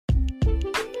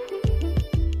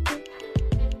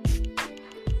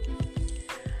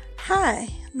Hi,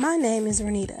 my name is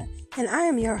Renita, and I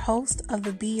am your host of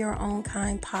the Be Your Own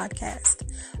Kind podcast.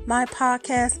 My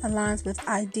podcast aligns with the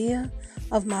idea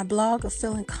of my blog of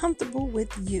feeling comfortable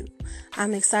with you.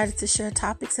 I'm excited to share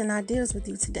topics and ideas with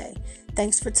you today.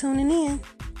 Thanks for tuning in.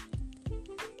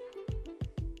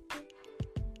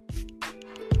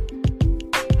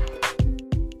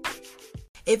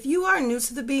 If you are new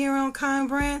to the Be Your Own Kind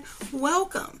brand,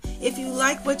 welcome. If you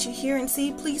like what you hear and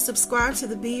see, please subscribe to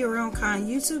the Be Your Own Kind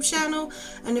YouTube channel.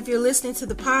 And if you're listening to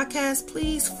the podcast,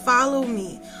 please follow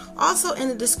me. Also in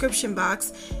the description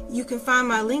box, you can find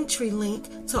my Linktree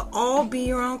link to all Be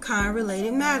Your Own Kind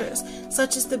related matters,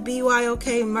 such as the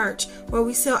BYOK merch, where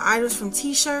we sell items from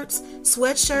t-shirts,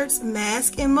 sweatshirts,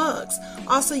 masks, and mugs.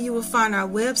 Also, you will find our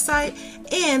website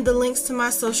and the links to my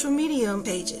social media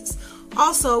pages.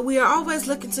 Also, we are always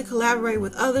looking to collaborate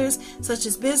with others, such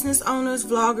as business owners,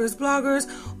 vloggers, bloggers,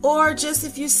 or just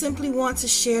if you simply want to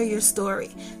share your story.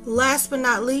 Last but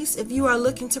not least, if you are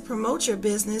looking to promote your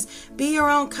business, Be Your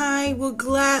Own Kind will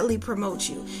gladly promote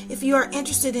you. If you are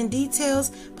interested in details,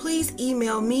 please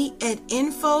email me at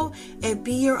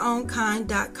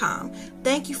info@beyourownkind.com.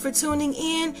 Thank you for tuning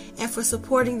in and for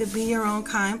supporting the Be Your Own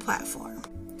Kind platform.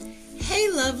 Hey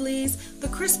lovelies, the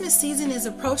Christmas season is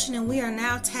approaching and we are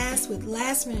now tasked with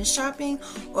last minute shopping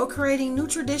or creating new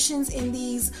traditions in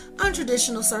these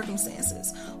untraditional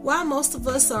circumstances. While most of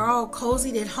us are all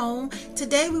cozied at home,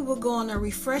 today we will go on a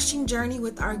refreshing journey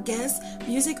with our guest,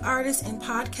 music artist and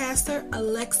podcaster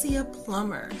Alexia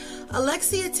Plummer.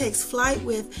 Alexia takes flight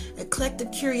with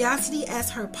eclectic curiosity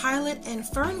as her pilot and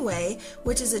Fernweh,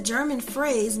 which is a German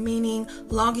phrase meaning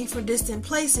longing for distant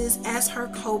places, as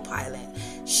her co-pilot.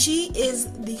 She is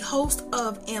the host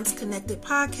of AMPS Connected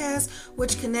podcast,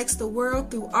 which connects the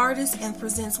world through artists and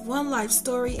presents one life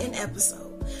story an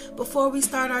episode. Before we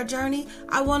start our journey,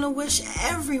 I want to wish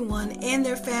everyone and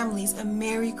their families a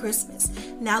Merry Christmas.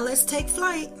 Now let's take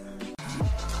flight.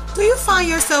 Do you find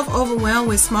yourself overwhelmed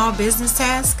with small business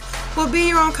tasks? Well, Be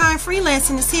Your Own Kind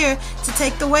Freelancing is here to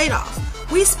take the weight off.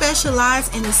 We specialize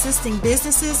in assisting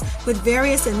businesses with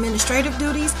various administrative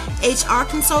duties, HR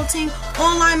consulting,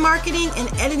 online marketing, and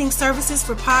editing services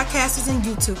for podcasters and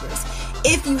YouTubers.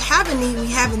 If you have a need we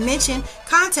haven't mentioned,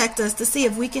 contact us to see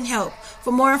if we can help.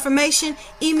 For more information,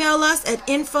 email us at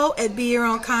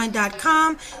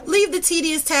info@beyourownkind.com. Leave the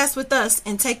tedious tasks with us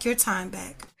and take your time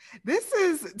back. This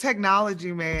is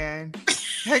technology, man.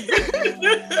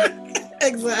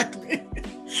 Exactly.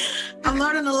 I'm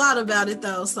learning a lot about it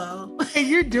though, so. And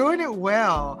you're doing it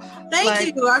well.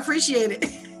 Thank you. I appreciate it.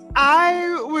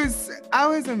 I was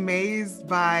amazed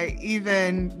by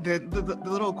even the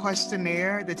little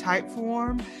questionnaire, the type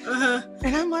form.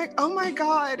 And I'm like, oh my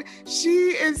God,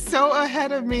 she is so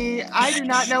ahead of me. I do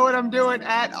not know what I'm doing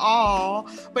at all,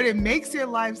 but it makes your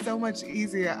life so much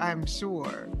easier, I'm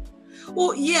sure.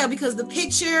 Well, yeah, because the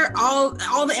picture, all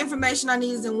the information I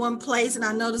need is in one place, and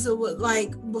I noticed it was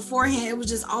like beforehand, it was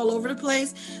just all over the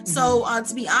place. Mm-hmm. So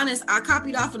to be honest, I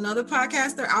copied off another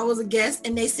podcaster. I was a guest,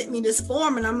 and they sent me this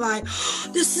form, and I'm like, oh,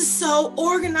 this is so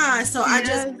organized. So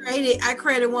yes. I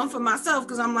created one for myself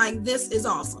because I'm like, this is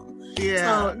awesome.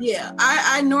 Yeah. So yeah,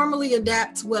 I normally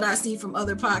adapt what I see from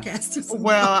other podcasters.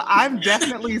 Well, I'm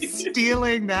definitely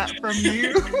stealing that from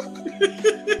you.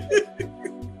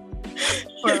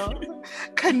 Well,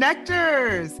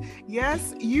 connectors.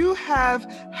 Yes, you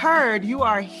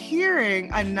are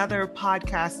hearing another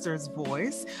podcaster's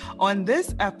voice. On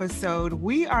this episode,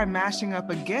 we are mashing up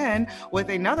again with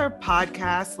another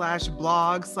podcast /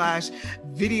 blog /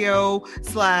 video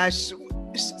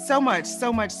 / so much.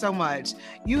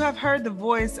 You have heard the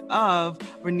voice of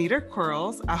Renita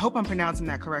Quarles. I hope I'm pronouncing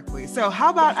that correctly. So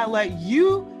how about I let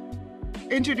you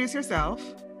introduce yourself?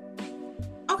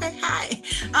 Okay, hi.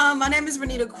 My name is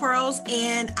Renita Quarles,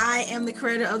 and I am the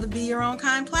creator of the Be Your Own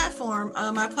Kind platform.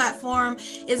 My platform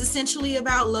is essentially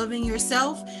about loving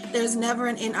yourself. There's never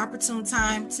an inopportune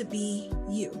time to be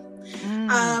you.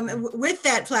 With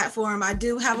that platform, I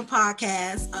do have a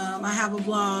podcast, I have a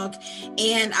blog,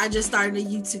 and I just started a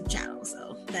YouTube channel.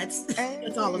 So that's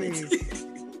all of it.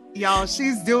 Y'all,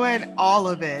 she's doing all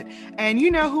of it. And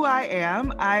you know who I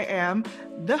am. I am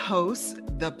the host,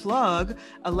 the plug,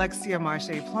 Alexia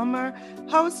Marche Plummer,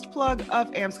 host plug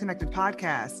of AMPS Connected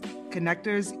podcast.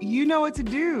 Connectors, you know what to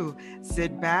do.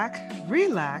 Sit back,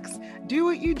 relax, do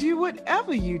what you do,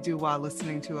 whatever you do while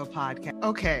listening to a podcast.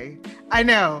 Okay, I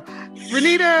know.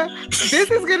 Renita,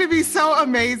 this is going to be so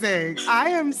amazing. I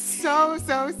am so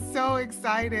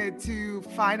excited to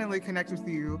finally connect with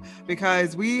you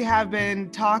because we have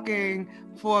been talking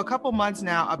for a couple months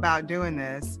now about doing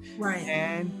this. Right.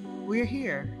 And we're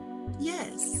here.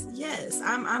 Yes.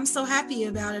 I'm so happy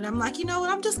about it. I'm like, you know what?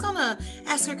 I'm just gonna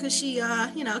ask her, could she,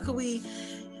 could we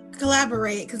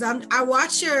collaborate? Because I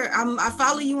watch I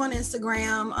follow you on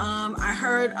Instagram. I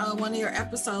heard one of your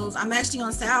episodes. I'm actually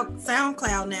on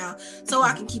SoundCloud now, so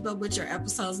I can keep up with your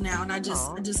episodes now, and I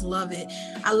just love it.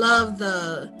 I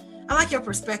like your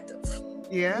perspective.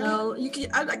 Yeah. You know,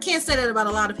 I can't say that about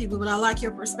a lot of people, but I like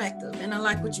your perspective, and I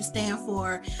like what you stand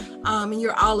for. And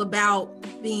you're all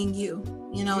about being you,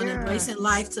 and embracing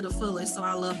life to the fullest. So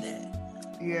I love that.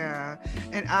 Yeah.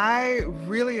 And I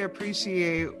really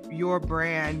appreciate your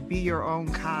brand, Be Your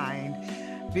Own Kind,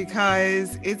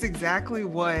 because it's exactly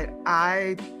what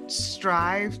I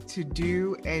strive to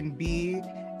do and be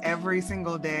every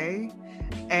single day.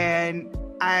 And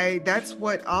that's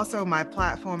what also my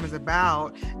platform is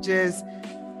about, just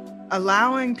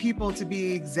allowing people to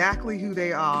be exactly who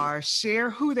they are, share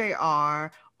who they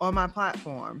are on my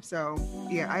platform. So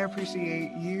yeah, I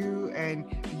appreciate you and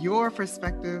your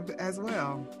perspective as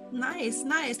well. Nice.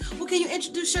 Well, can you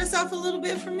introduce yourself a little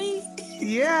bit for me?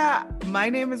 Yeah,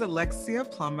 my name is Alexia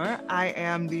Plummer. I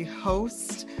am the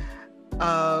host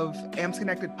of AMS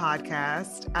Connected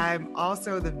podcast. I'm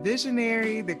also the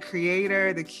visionary, the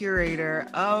creator, the curator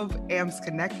of AMS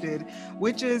Connected,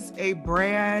 which is a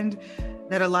brand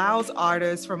that allows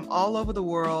artists from all over the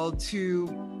world to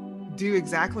do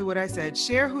exactly what I said,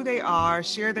 share who they are,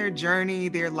 share their journey,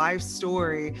 their life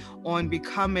story on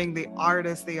becoming the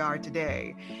artist they are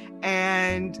today.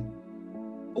 And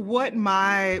what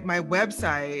my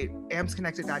website,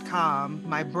 amsconnected.com,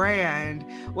 my brand,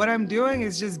 what I'm doing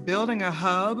is just building a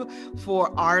hub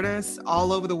for artists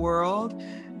all over the world.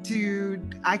 You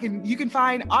can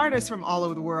find artists from all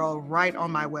over the world right on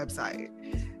my website.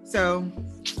 So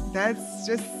that's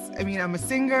just, I'm a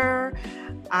singer.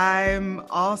 I'm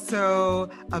also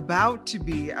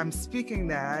I'm speaking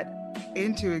that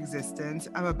into existence.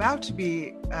 I'm about to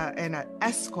be an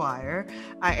esquire.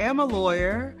 I am a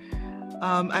lawyer.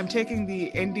 I'm taking the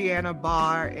Indiana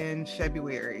bar in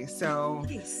February. So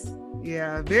nice.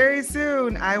 Yeah, very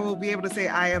soon I will be able to say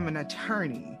I am an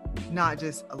attorney, not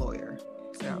just a lawyer.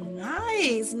 So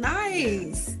nice.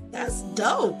 That's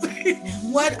dope.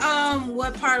 What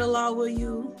part of law will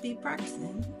you be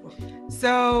practicing?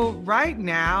 So right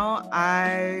now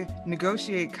I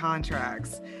negotiate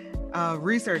contracts,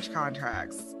 research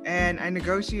contracts, and I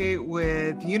negotiate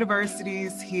with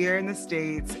universities here in the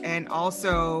States and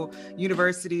also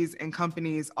universities and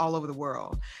companies all over the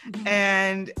world. Mm-hmm.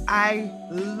 And I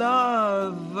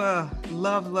love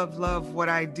what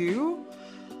I do.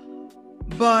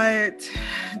 But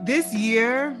this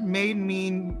year made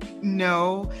me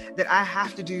know that I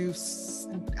have to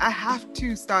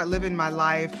start living my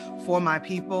life for my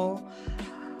people.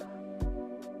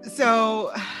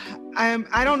 So I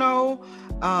don't know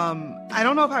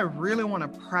if I really want to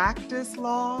practice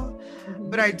law,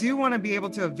 but I do want to be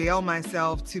able to avail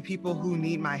myself to people who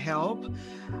need my help.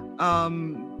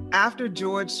 After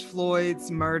George Floyd's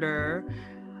murder,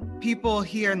 people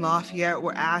here in Lafayette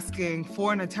were asking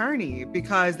for an attorney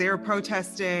because they were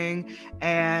protesting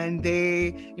and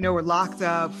they, were locked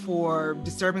up for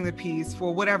disturbing the peace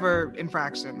for whatever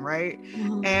infraction, right?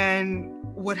 Mm-hmm. And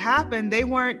what happened, they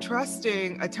weren't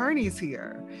trusting attorneys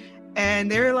here.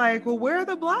 And they're like, well, where are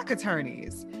the Black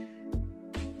attorneys?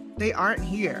 They aren't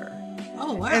here.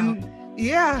 Oh, wow. And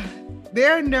yeah,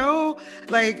 there are no,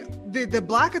 the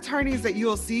Black attorneys that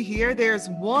you'll see here, there's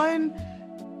one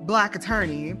Black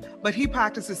attorney, but he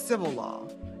practices civil law.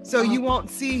 So you won't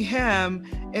see him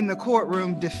in the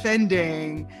courtroom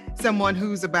defending someone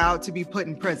who's about to be put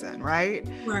in prison, right?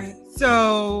 Right.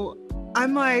 So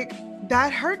I'm like,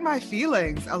 that hurt my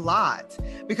feelings a lot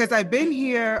because I've been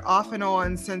here off and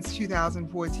on since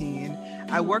 2014.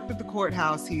 I worked at the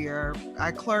courthouse here.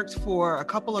 I clerked for a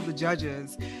couple of the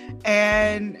judges.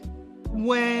 And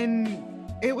when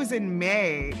it was in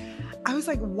May, I was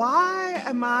like, why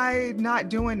am I not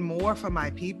doing more for my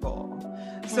people?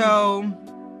 So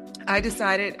I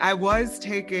decided I was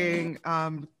taking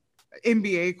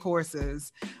MBA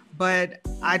courses, but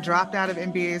I dropped out of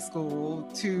MBA school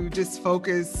to just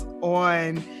focus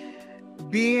on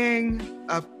being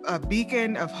a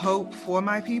beacon of hope for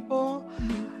my people.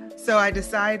 Mm-hmm. So I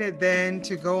decided then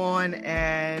to go on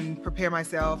and prepare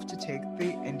myself to take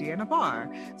the Indiana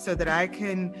bar so that I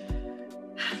can,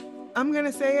 I'm going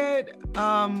to say it,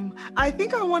 I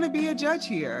think I want to be a judge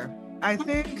here. I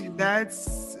think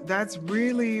that's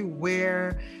really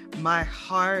where my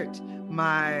heart,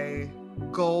 my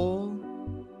goal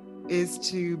is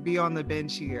to be on the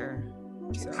bench here.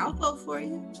 So. I'll vote for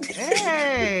you.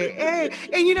 Hey.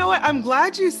 And you know what? I'm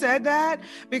glad you said that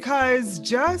because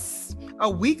just a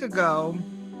week ago,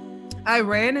 I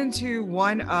ran into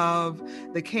one of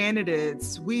the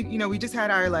candidates. We just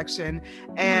had our election,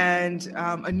 and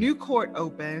a new court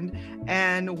opened,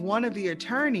 and one of the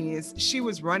attorneys, she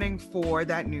was running for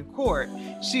that new court.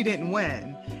 She didn't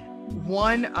win.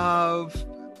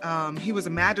 He was a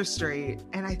magistrate,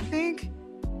 and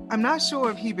I'm not sure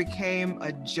if he became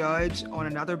a judge on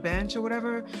another bench or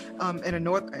whatever, in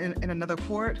another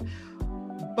court,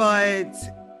 but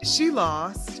she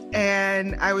lost,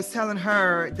 and I was telling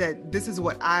her that this is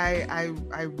what I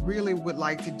really would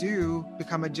like to do,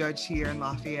 become a judge here in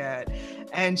Lafayette.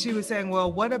 And she was saying,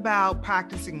 well, what about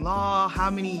practicing law? How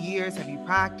many years have you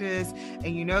practiced?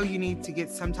 And you need to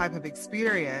get some type of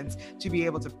experience to be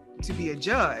able to be a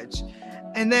judge.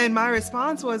 And then my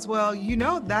response was, well,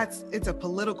 it's a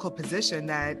political position,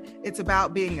 that it's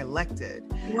about being elected.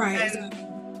 Right.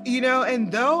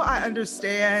 And though I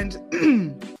understand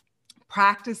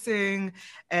practicing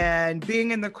and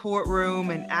being in the courtroom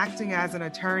and acting as an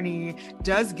attorney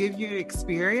does give you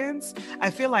experience,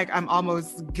 I feel like I'm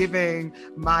almost giving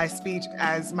my speech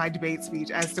as my debate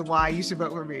speech as to why you should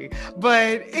vote for me.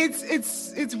 But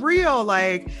it's real.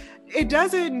 Like,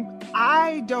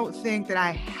 I don't think that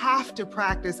I have to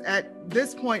practice at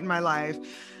this point in my life.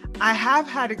 I have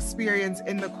had experience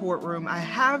in the courtroom. I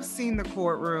have seen the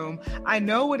courtroom. I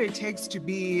know what it takes to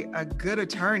be a good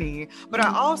attorney, but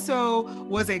I also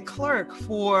was a clerk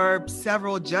for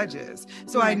several judges.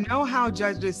 So I know how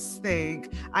judges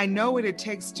think. I know what it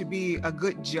takes to be a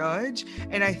good judge.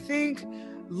 And I think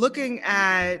looking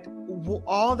at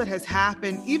all that has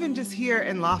happened, even just here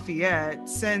in Lafayette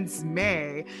since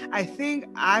May, I think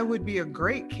I would be a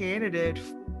great candidate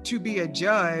to be a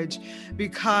judge,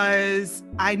 because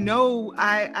I know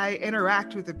I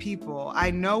interact with the people. I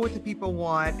know what the people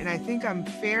want, and I think I'm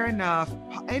fair enough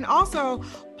and also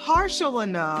partial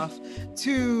enough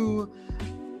to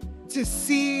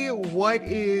see what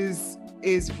is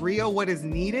real, what is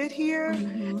needed here,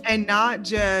 and not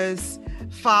just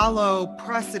follow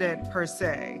precedent per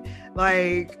se.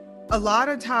 Like, a lot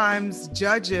of times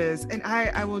judges, and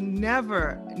I will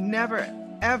never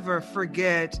ever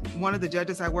forget one of the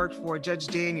judges I worked for, Judge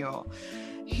Daniel.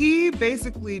 He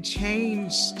basically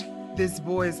changed this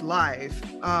boy's life.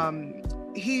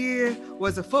 He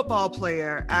was a football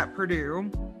player at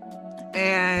Purdue,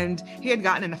 and he had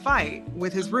gotten in a fight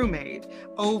with his roommate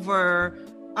over,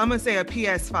 I'm gonna say, a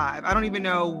PS5. I don't even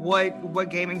know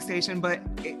what gaming station, but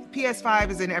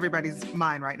PS5 is in everybody's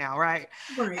mind right now, right?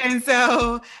 And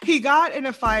so he got in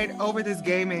a fight over this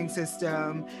gaming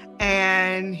system,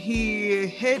 and he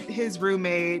hit his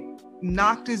roommate,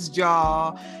 knocked his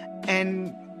jaw,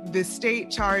 and the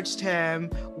state charged him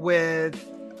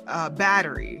with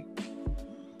battery.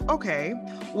 Okay,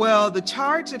 well, the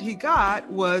charge that he got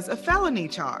was a felony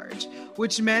charge,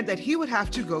 which meant that he would have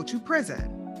to go to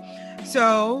prison.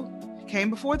 So came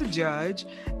before the judge,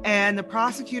 and the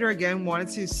prosecutor again wanted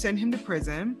to send him to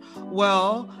prison.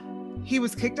 Well, he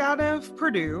was kicked out of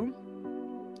Purdue.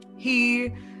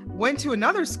 He went to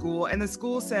another school, and the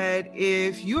school said,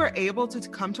 if you are able to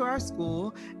come to our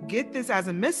school, get this as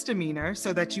a misdemeanor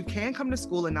so that you can come to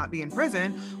school and not be in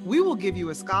prison, we will give you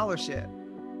a scholarship.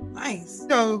 Nice.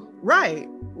 So, right.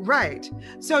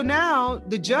 So now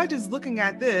the judge is looking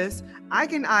at this. I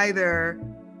can either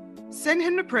send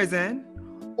him to prison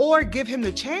or give him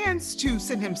the chance to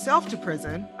send himself to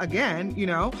prison again,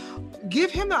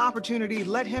 give him the opportunity,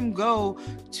 let him go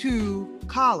to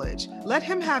college, let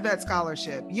him have that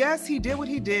scholarship. Yes, he did what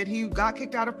he did. He got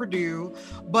kicked out of Purdue,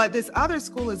 but this other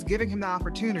school is giving him the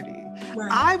opportunity. Right.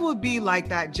 I will be like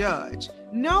that judge.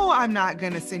 No, I'm not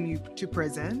going to send you to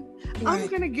prison. Right. I'm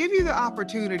going to give you the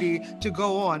opportunity to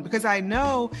go on, because I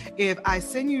know if I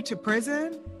send you to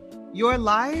prison, your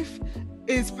life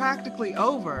is practically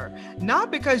over.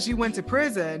 Not because you went to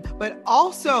prison, but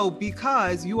also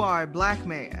because you are a Black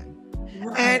man.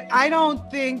 Right. And I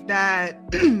don't think that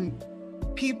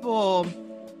people,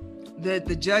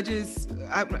 the judges,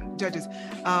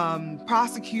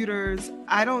 prosecutors,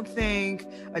 I don't think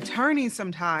attorneys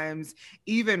sometimes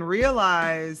even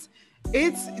realize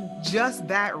it's just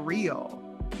that real.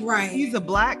 Right. He's a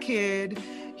Black kid.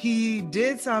 He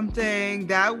did something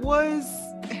that was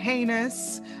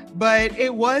heinous, but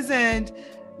it wasn't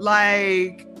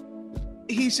like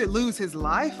he should lose his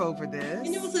life over this.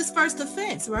 And it was his first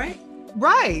offense, right?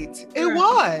 Right. It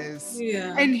was.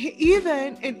 Yeah. And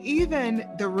even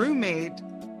the roommate,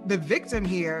 the victim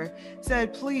here,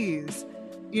 said, please,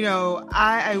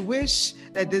 I wish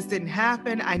that this didn't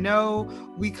happen. I know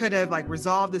we could have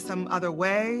resolved this some other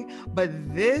way, but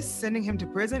this, sending him to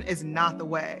prison, is not the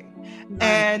way. Right.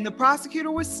 And the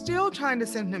prosecutor was still trying to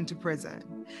send him to prison.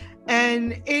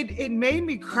 And it made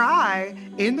me cry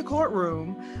in the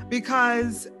courtroom,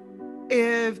 because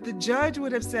if the judge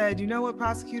would have said, you know what,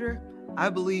 prosecutor, I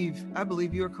believe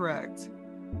you're correct,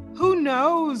 who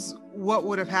knows what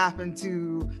would have happened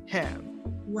to him?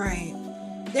 Right.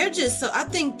 I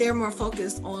think they're more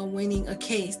focused on winning a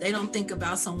case. They don't think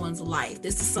about someone's life.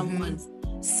 This is someone's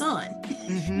son.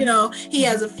 He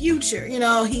has a future.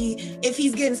 If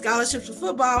he's getting scholarships for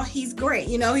football, he's great.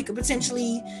 He could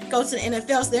potentially go to the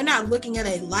NFL. So they're not looking at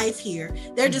a life here.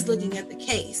 They're just looking at the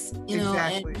case.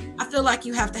 Exactly. And I feel like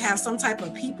you have to have some type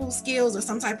of people skills or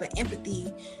some type of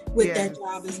empathy with that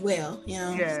job as well.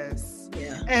 Yes.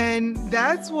 Yeah. And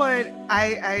that's what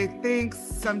I think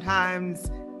sometimes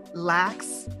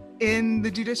lacks in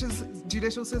the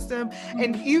judicial system.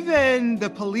 And even the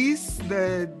police,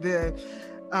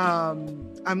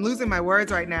 I'm losing my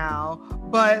words right now,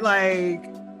 but like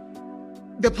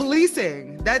the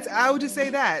policing, I would just say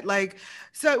that, like,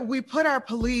 so we put our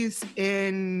police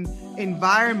in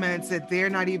environments that they're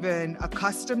not even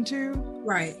accustomed to.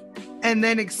 Right. And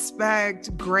then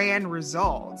expect grand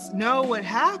results. No, what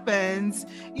happens,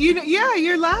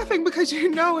 you're laughing because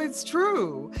it's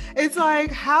true. It's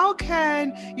like, how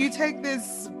can you take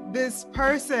this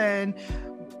person,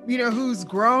 who's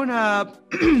grown up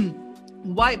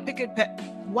white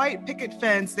picket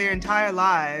fence their entire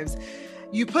lives,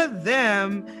 you put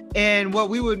them in what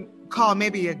we would call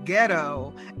maybe a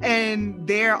ghetto, and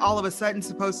they're all of a sudden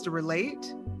supposed to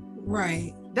relate?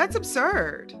 Right. That's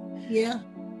absurd. Yeah.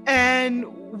 And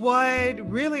what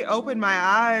really opened my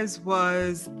eyes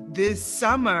was this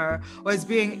summer was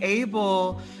being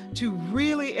able to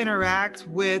really interact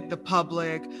with the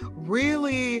public,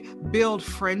 really build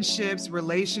friendships,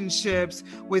 relationships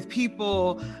with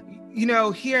people.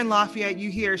 Here in Lafayette,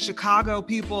 you hear Chicago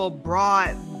people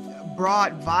brought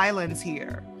violence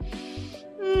here.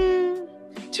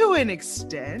 To an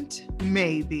extent,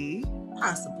 maybe.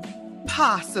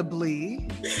 Possibly.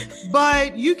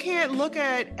 But you can't look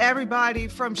at everybody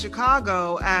from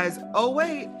Chicago as, oh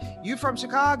wait, you from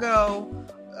Chicago,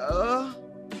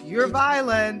 you're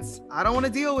violence, I don't want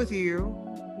to deal with you.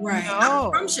 Right.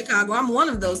 No. I'm from Chicago. I'm one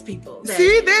of those people.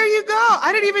 See, there you go.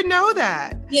 I didn't even know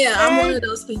that. Yeah, I'm one of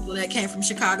those people that came from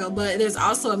Chicago, but there's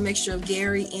also a mixture of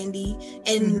Gary, Indy,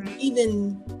 and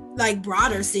even like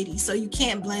broader cities. So you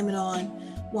can't blame it on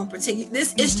one particular.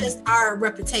 This is just our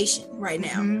reputation right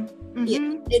now.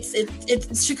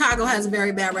 It's Chicago has a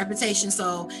very bad reputation.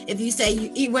 So if you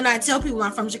say when I tell people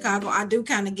I'm from Chicago, I do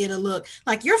kind of get a look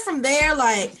like, you're from there,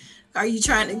 like, are you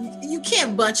trying to, you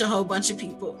can't bunch a whole bunch of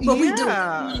people, but we do, you know what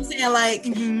I'm saying? Like,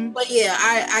 but yeah,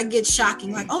 I get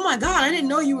shocking, like, oh my God, I didn't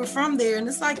know you were from there. And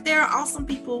it's like, there are awesome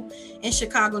people in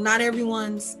Chicago. Not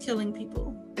everyone's killing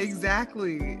people.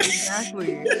 Exactly.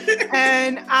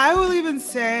 And I will even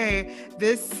say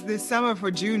this summer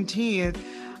for Juneteenth,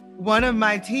 one of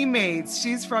my teammates,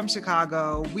 she's from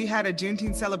Chicago. We had a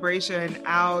Juneteenth celebration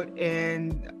out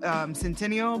in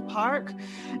Centennial Park,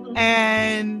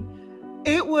 and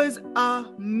it was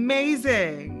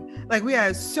amazing. Like, we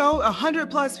had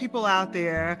 100 plus people out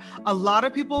there, a lot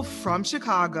of people from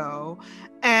Chicago,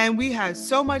 and we had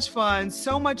so much fun,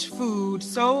 so much food,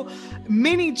 so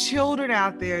many children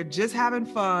out there just having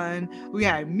fun. We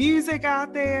had music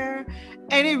out there,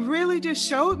 and it really just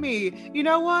showed me, you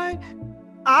know what?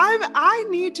 I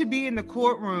need to be in the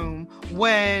courtroom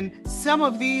when some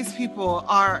of these people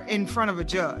are in front of a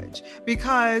judge,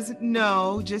 because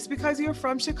no, just because you're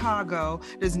from Chicago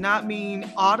does not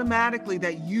mean automatically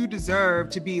that you deserve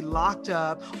to be locked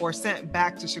up or sent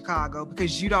back to Chicago,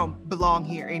 because you don't belong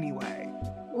here anyway.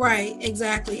 Right,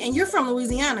 exactly. And you're from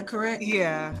Louisiana, correct?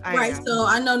 Yeah, I am. So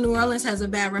I know New Orleans has a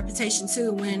bad reputation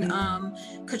too. When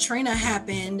Katrina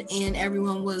happened and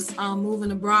everyone was moving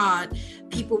abroad,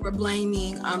 people were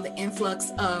blaming the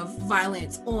influx of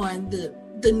violence on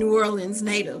the New Orleans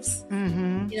natives.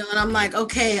 And I'm like,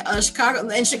 okay,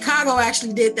 Chicago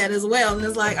actually did that as well. And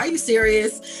it's like, are you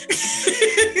serious?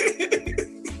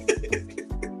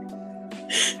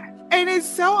 And it's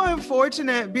so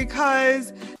unfortunate,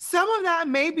 because some of that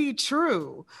may be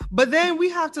true, but then we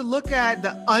have to look at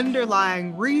the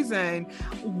underlying reason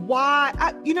why.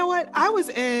 You know what? I was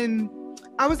in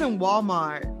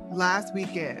Walmart last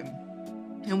weekend,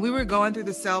 and we were going through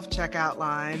the self-checkout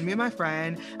line. Me and my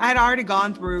friend, I had already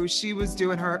gone through. She was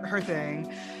doing her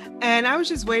thing. And I was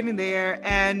just waiting there,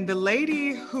 and the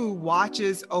lady who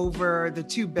watches over the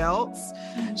two belts,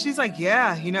 she's like,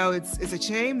 yeah, it's a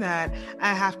shame that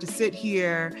I have to sit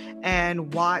here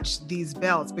and watch these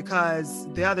belts,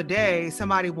 because the other day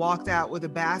somebody walked out with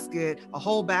a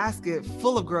whole basket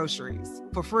full of groceries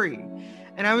for free.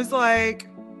 And I was like,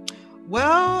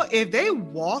 Well, if they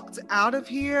walked out of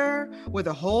here with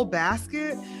a whole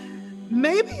basket,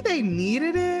 maybe they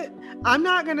needed it. I'm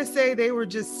not going to say they were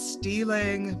just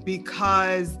stealing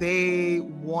because they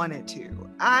wanted to.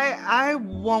 I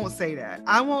won't say that.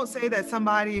 I won't say that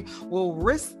somebody will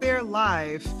risk their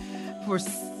life for,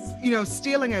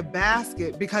 stealing a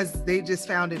basket because they just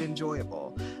found it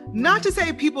enjoyable. Not to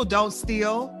say people don't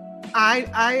steal.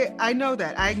 I know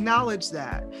that. I acknowledge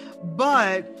that.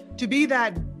 But to be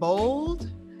that bold,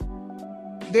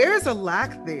 there's a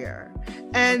lack there.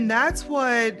 And that's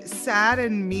what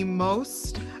saddened me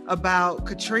most about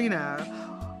Katrina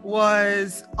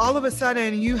was all of a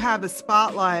sudden you have a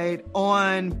spotlight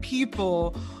on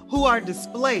people who are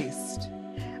displaced,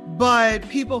 but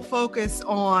people focus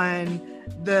on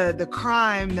the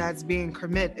crime that's being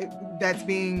committed,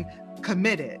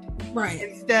 right,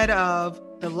 instead of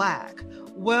the lack.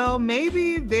 Well,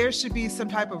 maybe there should be some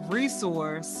type of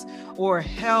resource or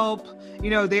help.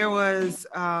 There was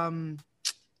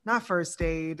not first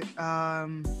aid.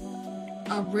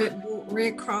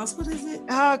 Red Cross. What is it?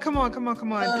 Come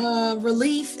on.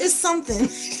 Relief. It's something.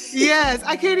 Yes,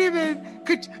 I can't even.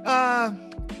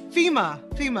 FEMA.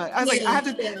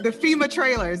 The FEMA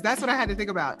trailers. That's what I had to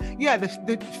think about. Yeah, the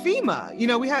FEMA.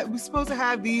 We're supposed to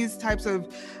have these types of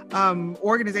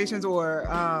organizations or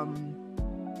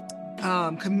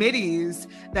committees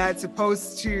that's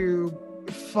supposed to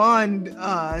fund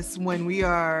us when we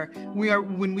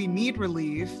need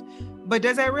relief. But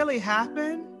does that really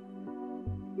happen?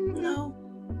 No.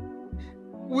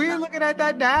 We're looking at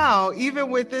that now, even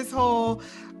with this whole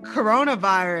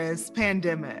coronavirus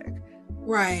pandemic.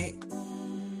 Right.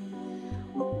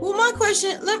 Well, my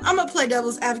question, I'm going to play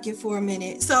devil's advocate for a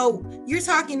minute. So you're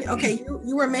talking, okay,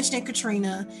 you were mentioning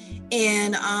Katrina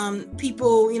and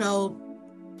people,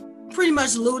 pretty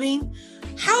much looting.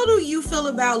 How do you feel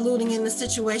about looting in the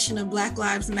situation of Black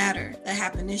Lives Matter that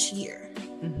happened this year?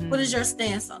 Mm-hmm. What is your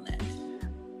stance on that?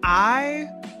 I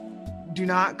do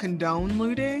not condone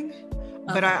looting,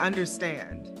 but I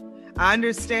understand. I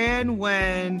understand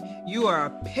when you are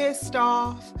pissed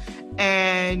off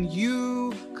and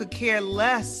you could care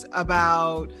less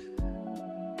about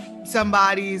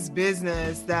somebody's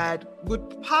business that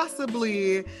would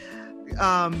possibly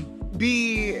have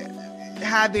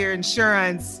their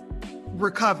insurance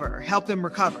help them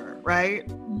recover, right?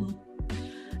 Mm-hmm.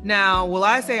 Now, will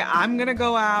I say I'm gonna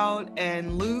go out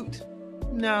and loot?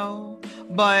 No,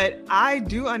 but I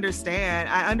do understand.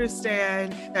 I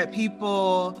understand that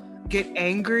people get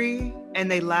angry and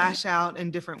they lash out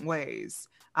in different ways.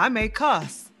 I may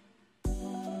cuss.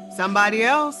 Somebody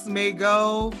else may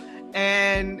go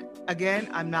and, again,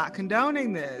 I'm not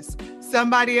condoning this.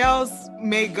 Somebody else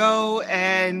may go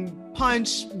and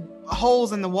punch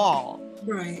holes in the wall.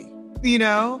 Right.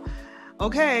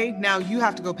 Okay, now you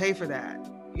have to go pay for that,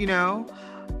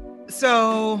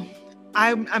 So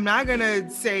I'm not going to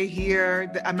say here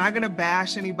that I'm not going to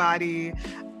bash anybody,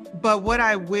 but what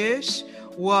I wish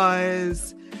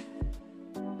was,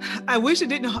 I wish it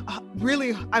didn't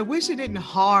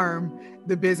harm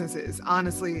the businesses,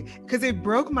 honestly, because it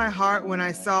broke my heart when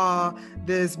I saw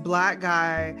this Black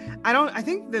guy. I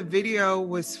think the video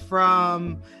was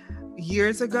from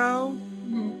years ago,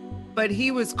 but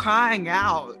he was crying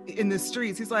out in the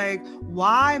streets. He's like,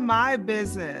 why my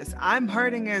business? I'm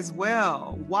hurting as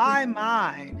well. Why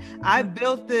mine? I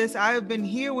built this. I've been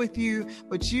here with you,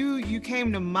 but you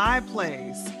came to my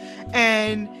place.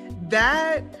 And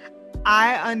that,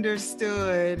 I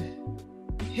understood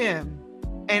him.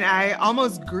 And I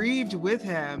almost grieved with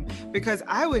him because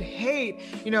I would hate,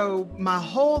 my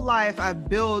whole life I've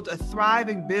built a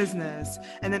thriving business.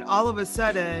 And then all of a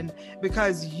sudden,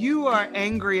 because you are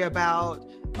angry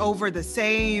over the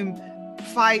same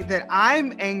fight that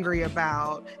I'm angry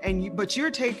about, but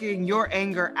you're taking your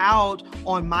anger out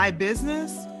on my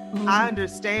business, mm-hmm. I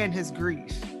understand his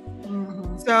grief.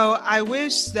 Mm-hmm. So I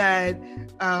wish that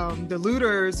the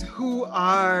looters who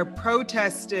are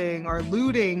protesting or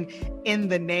looting in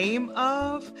the name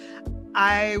of,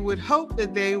 I would hope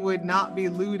that they would not be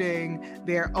looting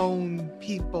their own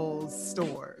people's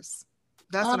stores.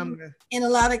 That's what I'm gonna. In a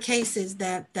lot of cases,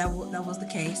 that was the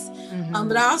case. Mm-hmm.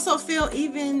 But I also feel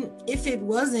even if it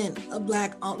wasn't a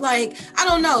Black, I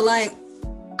don't know,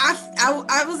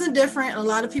 I was indifferent. A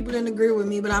lot of people didn't agree with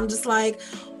me, but I'm just like,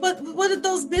 what did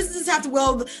those businesses have to?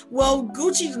 Well,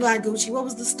 Gucci, not Gucci. What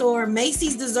was the store?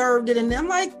 Macy's deserved it, and I'm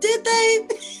like, did they?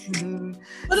 Mm-hmm.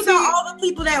 What about all the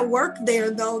people that work there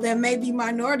though? That may be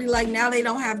minority. Like now they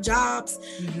don't have jobs.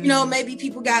 Mm-hmm. Maybe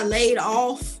people got laid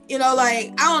off. I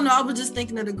don't know. I was just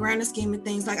thinking of the grander scheme of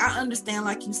things. Like I understand,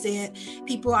 like you said,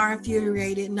 people are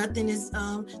infuriated. Nothing is.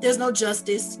 There's no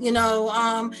justice.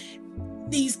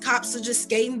 these cops are just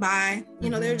skating by, you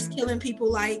know, they're just killing people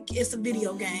like it's a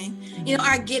video game. You know,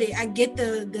 I get it. I get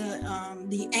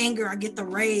the anger, I get the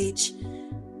rage,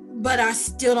 but I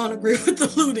still don't agree with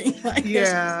the looting. Like,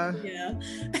 yeah. Yeah.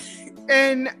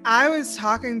 And I was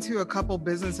talking to a couple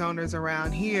business owners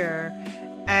around here,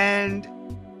 and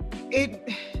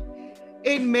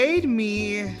it made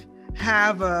me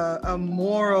have a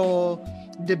moral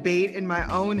debate in my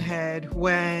own head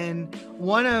when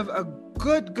one of a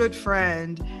good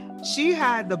friend, she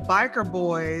had the biker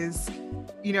boys,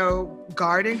 you know,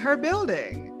 guarding her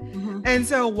building. And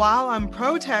so while I'm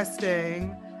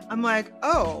protesting, I'm like,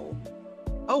 oh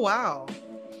wow.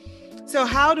 So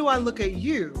how do I look at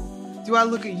you? Do I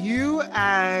look at you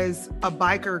as a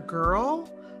biker girl?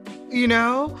 You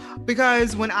know,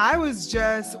 because when I was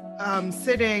just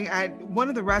sitting at one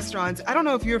of the restaurants, I don't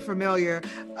know if you're familiar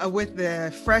with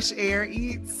the Fresh Air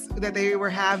Eats that they were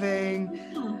having.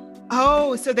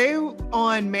 Oh, so they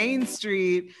on Main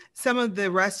Street, some of the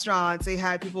restaurants, they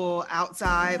had people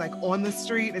outside, like on the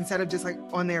street instead of just like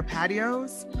on their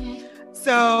patios.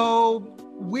 So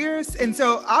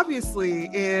obviously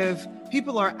if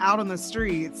people are out on the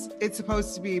streets, it's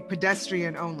supposed to be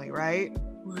pedestrian only, right?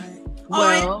 Right.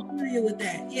 Well, I'm familiar with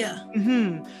that. Yeah.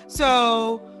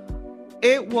 So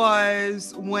it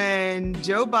was when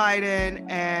Joe Biden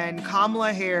and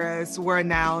Kamala Harris were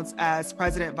announced as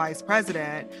president, vice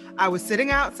president. I was sitting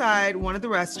outside one of the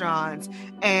restaurants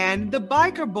and the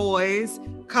biker boys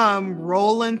come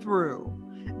rolling through.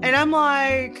 And I'm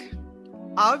like,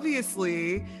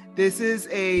 obviously, this is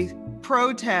a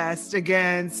protest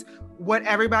against what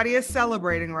everybody is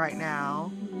celebrating right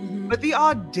now. But the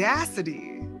audacity,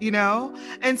 you know?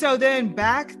 And so then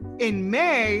back in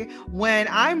May, when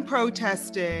I'm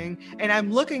protesting and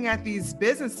I'm looking at these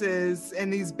businesses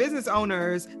and these business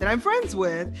owners that I'm friends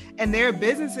with, and their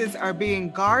businesses are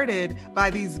being guarded by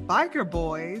these biker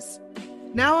boys,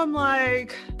 now I'm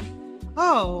like,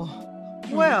 oh,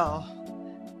 well,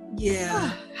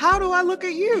 yeah. How do I look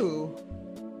at you?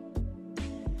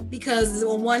 Because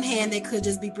on one hand, they could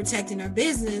just be protecting their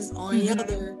business. On the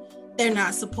other, they're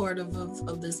not supportive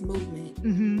of this movement.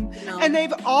 You know? And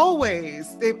they've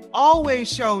always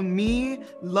shown me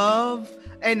love.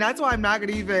 And that's why I'm not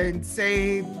going to even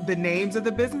say the names of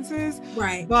the businesses.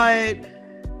 Right. But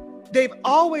they've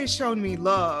always shown me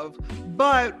love.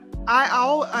 But I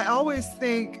always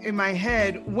think in my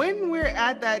head, when we're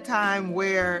at that time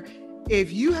where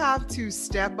if you have to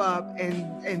step up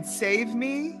and save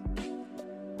me,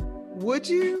 would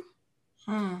you?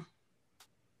 I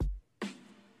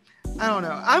don't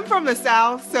know. I'm from the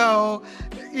South, so,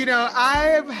 you know,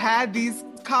 I've had these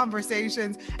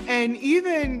conversations, and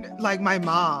even like my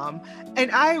mom,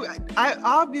 and I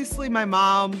obviously my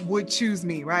mom would choose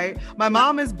me, right? My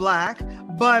mom is Black,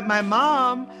 but my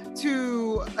mom,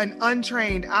 to an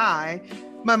untrained eye,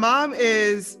 my mom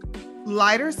is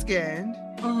lighter skinned.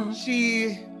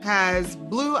 She has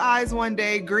blue eyes one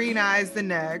day, green eyes the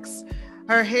next.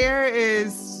 Her hair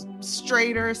is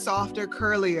straighter, softer,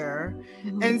 curlier.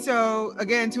 And so,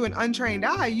 again, to an untrained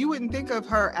eye, you wouldn't think of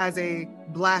her as a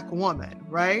Black woman,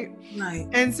 right? Right.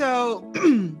 And so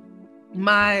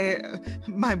my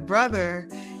brother,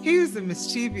 he was the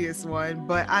mischievous one,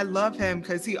 but I love him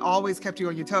because he always kept you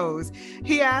on your toes.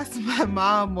 He asked my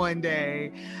mom one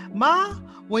day, "Ma,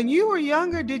 when you were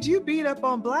younger, did you beat up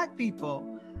on Black people?"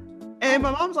 And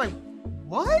my mom's like,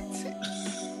 "What?"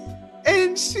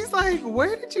 And she's like,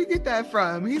 "Where did you get that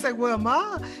from?" He's like, "Well,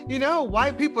 Ma, you know,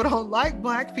 white people don't like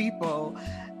Black people."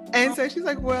 And so she's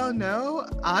like, "Well, no,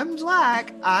 I'm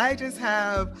Black. I just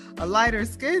have a lighter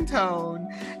skin tone."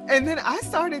 And then I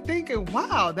started thinking,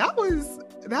 wow, that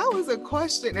was a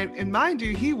question. And mind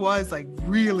you, he was like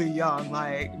really young,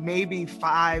 like maybe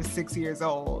 5, 6 years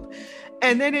old.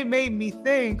 And then it made me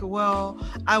think, well,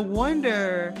 I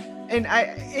wonder, and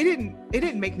it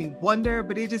didn't make me wonder,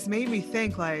 but it just made me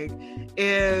think, like,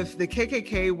 if the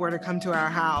KKK were to come to our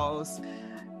house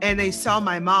and they saw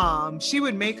my mom, she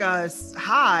would make us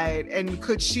hide, and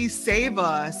could she save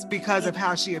us because of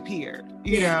how she appeared,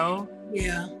 you know?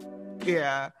 Yeah.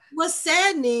 Yeah. What's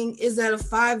saddening is that a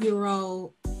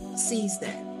 5-year-old sees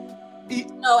that, you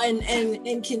know,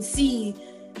 and can see,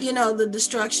 you know, the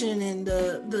destruction and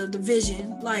the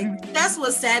division. Like, that's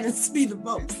what saddens me the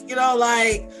most, you know,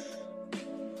 like,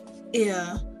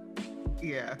 yeah.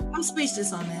 I'm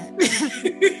speechless on that.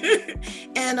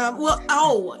 And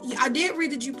I did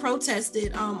read that you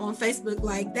protested on Facebook.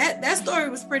 Like, that story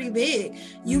was pretty big.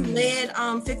 You led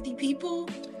 50 people.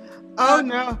 Oh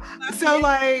no. So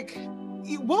like,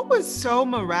 what was so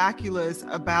miraculous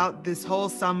about this whole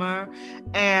summer,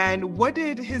 and what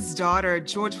did his daughter,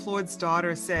 George Floyd's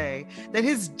daughter, say? That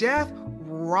his death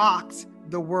rocked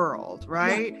the world,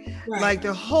 right? Right. Like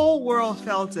the whole world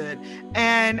felt it.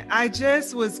 And I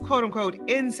just was, quote unquote,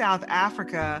 in South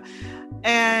Africa,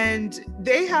 and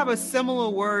they have a similar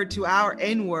word to our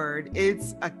N word.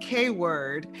 It's a K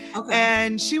word. Okay.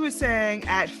 And she was saying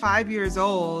at 5 years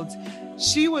old,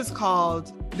 she was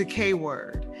called the K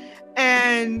word.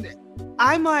 And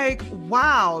I'm like,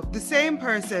 wow, the same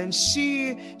person.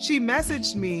 She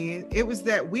messaged me. It was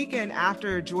that weekend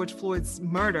after George Floyd's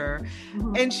murder.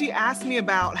 Mm-hmm. And she asked me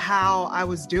about how I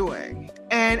was doing.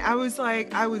 And I was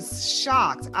like, I was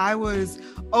shocked. I was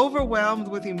overwhelmed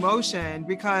with emotion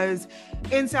because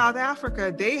in South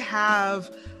Africa, they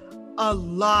have a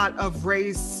lot of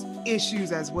race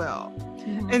issues as well.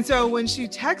 Mm-hmm. And so when she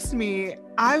texted me,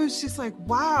 I was just like,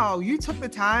 wow, you took the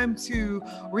time to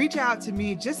reach out to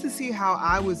me just to see how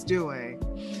I was doing.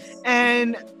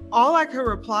 And all I could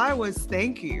reply was,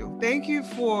 thank you. Thank you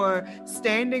for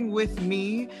standing with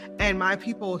me and my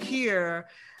people here,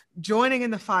 joining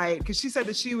in the fight. Because she said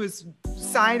that she was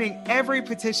signing every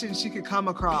petition she could come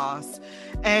across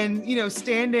and, you know,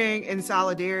 standing in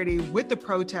solidarity with the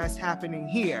protests happening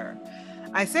here.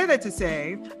 I say that to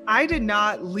say, I did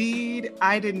not lead,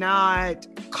 I did not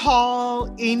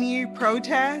call any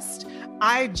protest.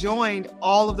 I joined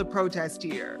all of the protests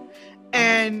here.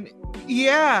 And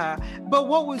yeah, but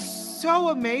what was so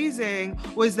amazing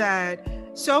was that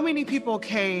so many people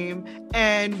came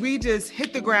and we just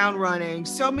hit the ground running.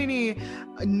 So many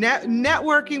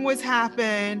networking was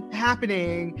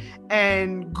happening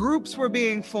and groups were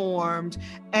being formed.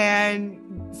 And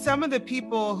some of the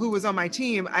people who was on my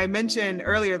team, I mentioned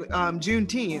earlier,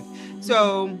 Juneteenth.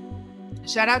 So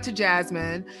shout out to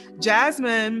Jasmine.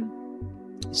 Jasmine,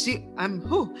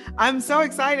 I'm so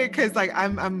excited because like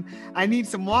I need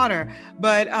some water.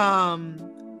 But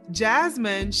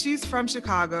Jasmine, she's from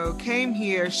Chicago, came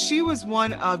here. She was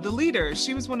one of the leaders.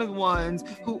 She was one of the ones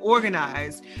who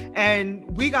organized. And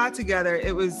we got together.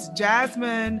 It was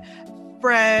Jasmine,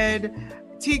 Fred,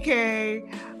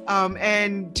 TK,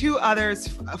 and two others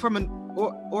from an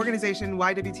organization,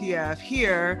 YWTF,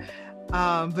 here,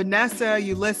 Vanessa,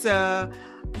 Ulissa,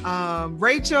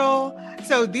 Rachel.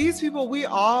 So these people, we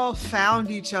all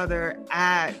found each other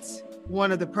at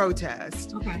one of the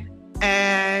protests. Okay.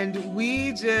 And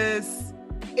we just,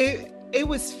 it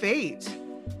was fate.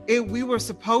 We were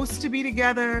supposed to be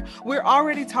together. We're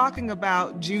already talking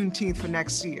about Juneteenth for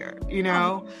next year, you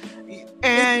know?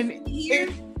 And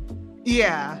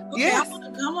yeah. Okay, yes.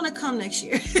 I want to come next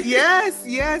year. yes.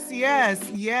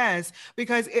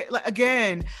 Because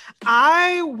again,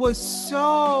 I was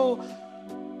so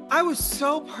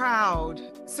proud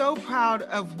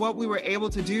of what we were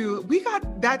able to do. We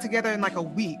got that together in like a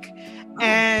week.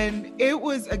 And it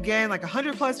was, again, like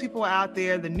 100 plus people out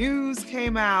there. The news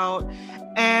came out.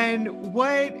 And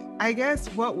what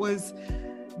was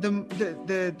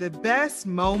the best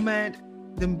moment,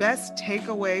 the best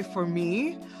takeaway for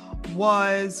me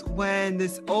was when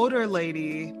this older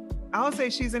lady, I'll say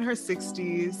she's in her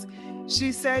 60s,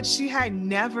 she said she had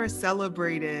never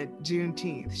celebrated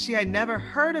Juneteenth. She had never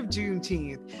heard of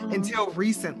Juneteenth until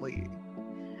recently.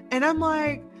 And I'm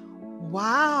like,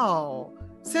 wow.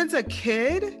 Since a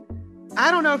kid,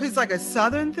 I don't know if it's like a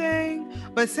Southern thing,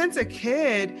 but since a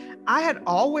kid, I had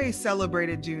always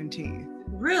celebrated Juneteenth.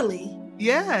 Really?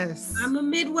 Yes. I'm a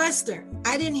Midwestern.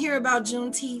 I didn't hear about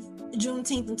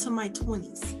Juneteenth until my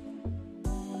 20s.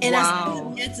 And I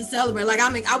still get to celebrate. Like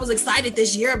I was excited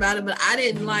this year about it, but I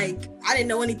didn't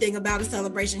know anything about a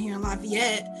celebration here in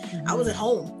Lafayette. Mm-hmm. I was at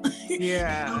home.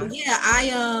 Yeah.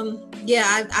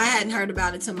 I hadn't heard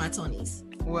about it till my 20s.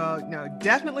 Well, no,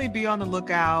 definitely be on the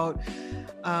lookout.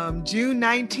 June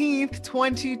 19th,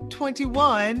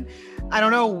 2021. I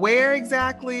don't know where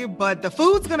exactly, but the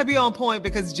food's going to be on point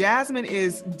because Jasmine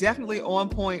is definitely on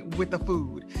point with the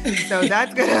food. So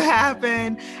that's going to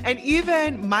happen. And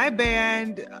even my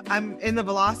band, I'm in the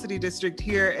Velocity District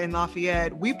here in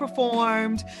Lafayette. We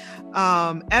performed,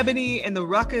 Ebony and the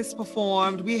Ruckus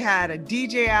performed. We had a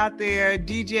DJ out there,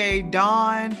 DJ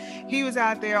Don. He was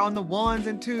out there on the ones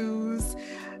and twos.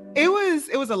 It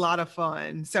was a lot of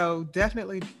fun. So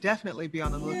definitely be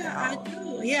on the lookout. Yeah, I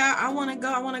do. Yeah, I want to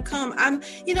go. I want to come.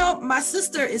 My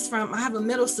sister I have a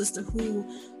middle sister who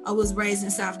was raised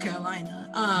in South Carolina.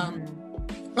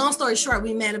 Long story short,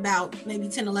 we met about maybe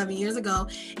 10, 11 years ago.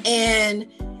 And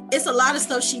it's a lot of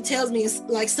stuff she tells me,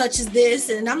 like such as this.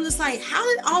 And I'm just like, how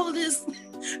did all of this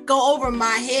go over my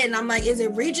head? And I'm like, is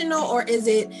it regional or is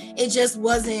it just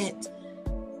wasn't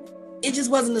it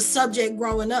just wasn't a subject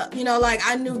growing up. Like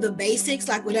I knew the basics,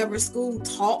 like whatever school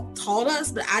taught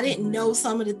us, but I didn't know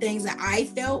some of the things that I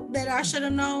felt that I should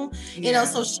have known.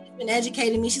 So she's been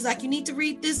educating me. She's like, you need to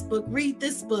read this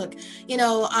book,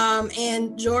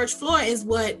 and George Floyd is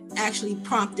what actually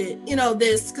prompted,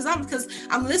 this, because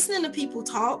I'm listening to people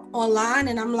talk online,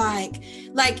 and I'm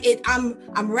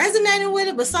I'm resonating with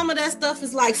it, but some of that stuff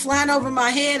is like flying over my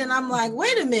head, and I'm like,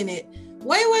 wait a minute.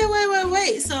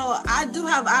 Wait. So I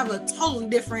have a totally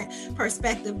different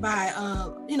perspective by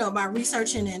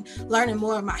researching and learning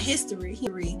more of my history,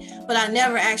 but I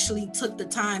never actually took the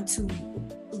time to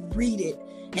read it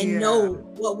and know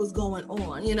what was going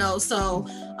on, so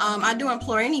I do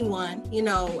implore anyone,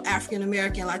 African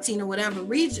American, Latino, whatever,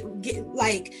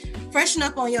 freshen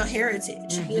up on your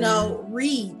heritage,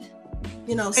 read,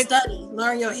 study,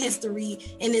 learn your history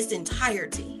in its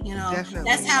entirety, Definitely.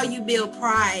 That's how you build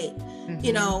pride,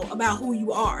 about who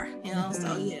you are,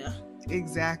 so yeah.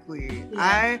 Exactly.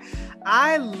 Yeah.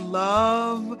 I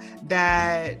love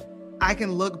that I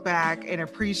can look back and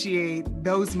appreciate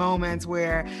those moments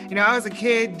where, I was a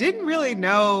kid, didn't really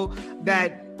know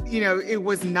that, it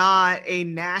was not a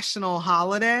national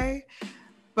holiday,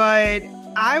 but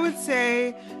I would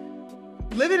say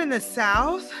living in the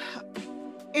South,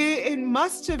 it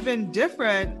must have been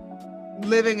different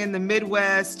living in the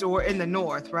Midwest or in the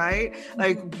North, right?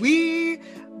 Like we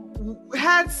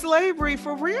had slavery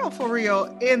for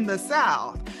real in the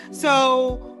South.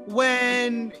 So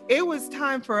when it was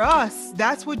time for us,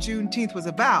 that's what Juneteenth was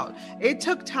about. It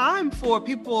took time for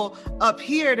people up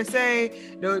here to say,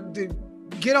 to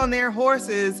get on their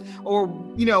horses or,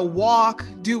 walk,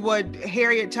 do what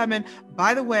Harriet Tubman,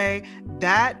 by the way,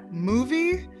 that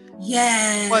movie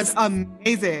was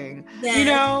amazing.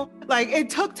 Yes. It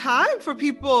took time for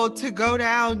people to go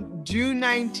down June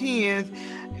 19th.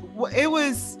 It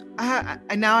was,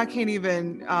 now I can't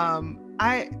even,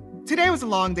 today was a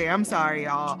long day. I'm sorry,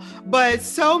 y'all. But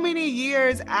so many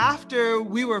years after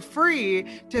we were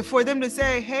free, for them to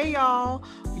say, hey, y'all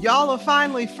are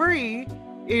finally free,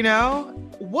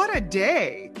 what a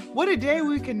day. What a day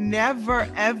we can never,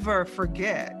 ever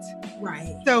forget.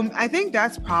 Right. So I think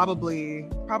that's probably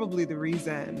the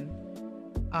reason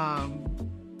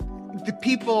the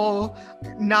people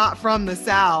not from the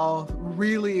South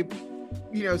really,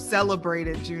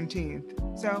 celebrated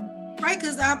Juneteenth. So. Right,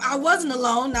 because I wasn't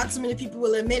alone. Not too many people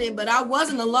will admit it, but I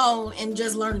wasn't alone in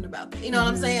just learning about it. You know what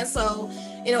I'm saying? So,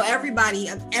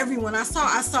 everyone, I saw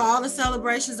all the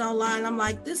celebrations online. I'm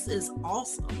like, this is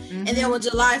awesome. And then when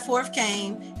July 4th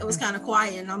came, it was kind of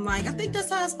quiet. And I'm like, I think that's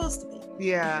how it's supposed to be.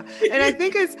 Yeah. And I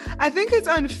think it's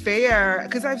unfair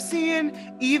because I've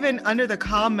seen even under the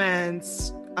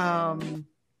comments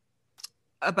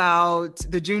about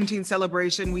the Juneteenth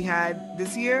celebration we had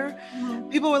this year,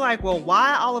 people were like, well,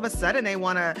 why all of a sudden they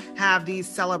want to have these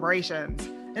celebrations?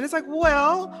 And it's like,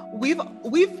 well, we've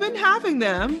been having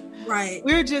them. Right.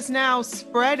 We're just now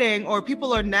spreading, or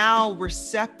people are now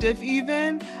receptive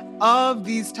even of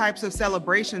these types of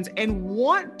celebrations and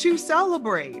want to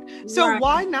celebrate. So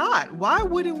why not? Why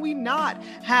wouldn't we not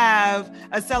have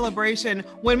a celebration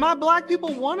when my Black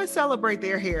people want to celebrate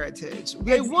their heritage?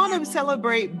 They want to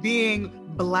celebrate being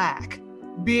Black,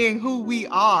 being who we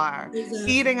are,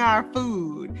 eating our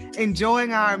food,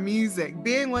 enjoying our music,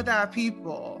 being with our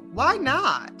people. Why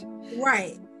not?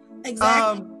 Right.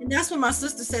 Exactly. And that's what my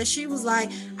sister said. She was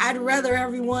like, I'd rather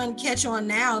everyone catch on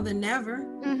now than never.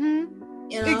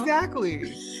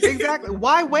 Exactly.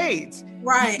 Why wait?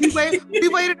 Right. We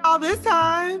waited all this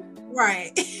time.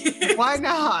 Right. Why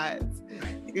not?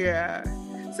 Yeah.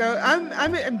 So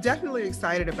I'm definitely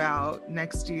excited about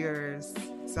next year's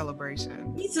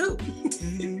celebration. Me too.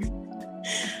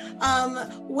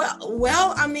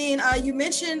 You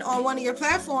mentioned on one of your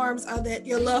platforms that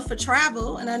your love for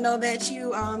travel, and I know that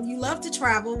you love to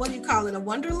travel. What do you call it? A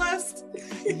wanderlust?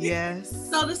 Yes.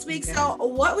 So to speak. Yes. So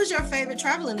what was your favorite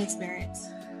traveling experience?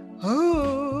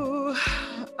 Oh,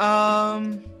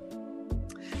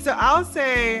 so I'll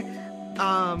say,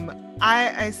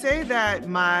 I say that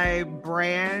my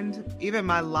brand, even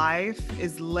my life,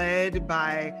 is led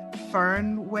by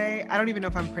Fernweh. I don't even know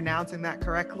if I'm pronouncing that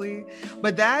correctly,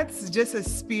 but that's just a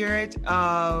spirit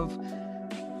of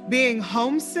being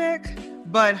homesick,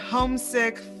 but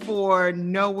homesick for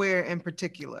nowhere in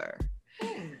particular.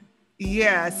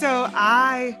 Yeah, so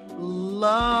I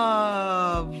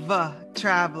love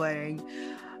traveling.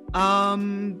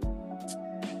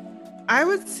 I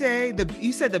would say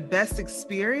you said the best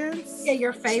experience? Yeah,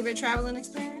 your favorite traveling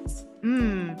experience?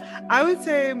 I would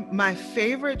say my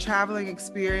favorite traveling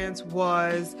experience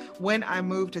was when I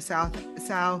moved to South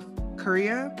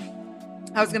Korea.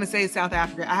 I was going to say South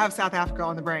Africa. I have South Africa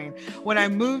on the brain. When I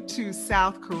moved to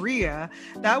South Korea,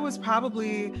 that was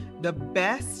probably the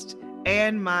best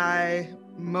and my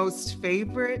most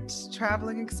favorite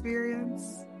traveling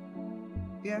experience.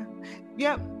 Yeah.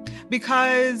 Yep.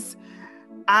 Because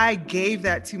I gave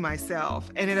that to myself,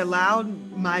 and it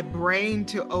allowed my brain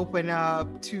to open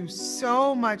up to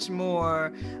so much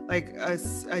more, like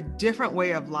a different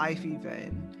way of life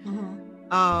even.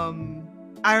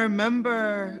 I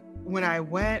remember when I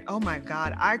went, oh my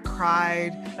God, I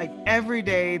cried like every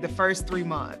day the first 3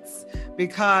 months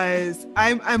because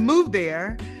I moved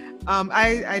there.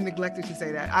 I neglected to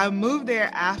say that. I moved there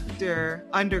after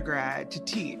undergrad to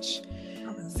teach.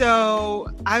 So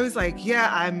I was like, yeah,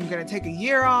 I'm going to take a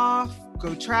year off,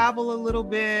 go travel a little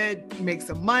bit, make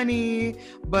some money.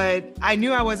 But I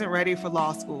knew I wasn't ready for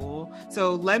law school.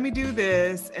 So let me do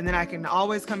this, and then I can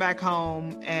always come back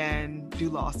home and do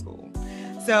law school.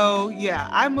 So yeah,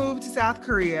 I moved to South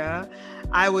Korea.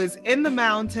 I was in the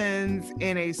mountains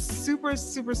in a super,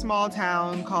 super small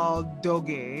town called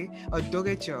Doge, or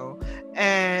Dogecho.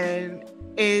 And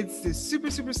it's this super,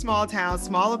 super small town,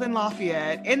 smaller than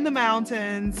Lafayette, in the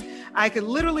mountains. I could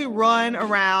literally run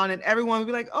around and everyone would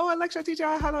be like, oh, Alexia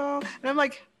teacher, hello. And I'm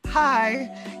like,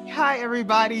 hi,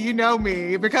 everybody, you know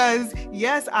me. Because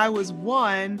yes, I was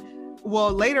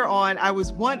later on, I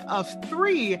was one of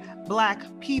 3 Black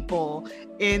people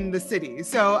in the city.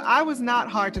 So I was not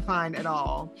hard to find at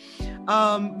all.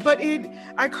 But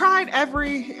I cried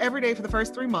every day for the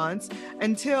first 3 months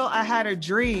until I had a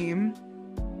dream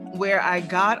where I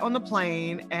got on the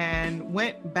plane and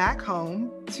went back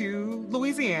home to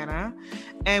Louisiana.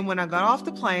 And when I got off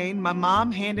the plane, my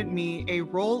mom handed me a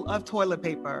roll of toilet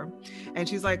paper. And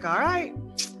she's like, all right,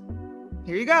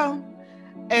 here you go.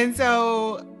 And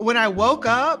so when I woke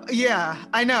up, yeah,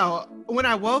 I know. When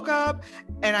I woke up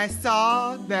and I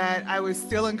saw that I was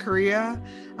still in Korea,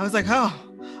 I was like, oh,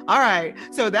 all right.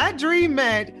 So that dream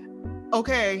meant,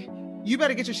 okay, you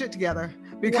better get your shit together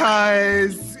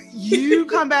because you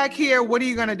come back here, what are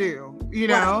you going to do? You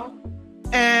know? Wow.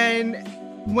 And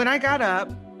when I got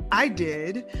up, I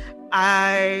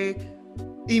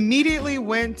immediately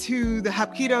went to the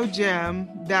Hapkido gym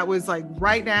that was like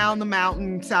right down the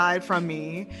mountainside from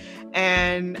me.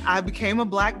 And I became a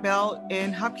black belt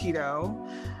in Hapkido.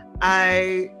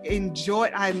 I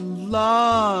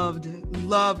loved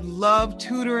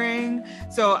tutoring.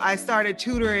 So I started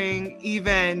tutoring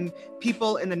even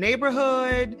people in the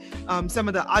neighborhood, some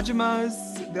of the ajumas,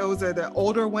 those are the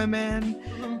older women.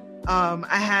 Mm-hmm.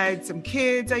 I had some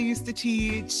kids I used to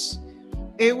teach.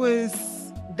 I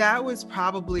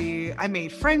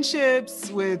made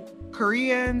friendships with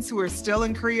Koreans who are still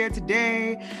in Korea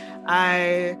today.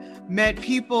 I met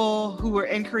people who were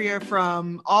in Korea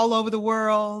from all over the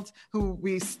world who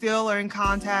we still are in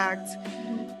contact.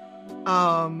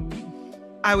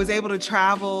 I was able to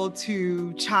travel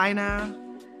to China,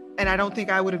 and I don't think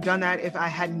I would have done that if I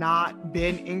had not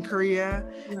been in Korea.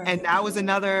 Right. And that was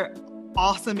another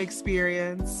awesome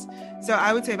experience. So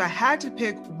I would say if I had to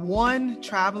pick one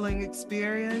traveling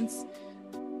experience,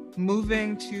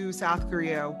 moving to South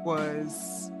Korea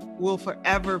will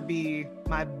forever be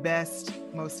my best,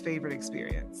 most favorite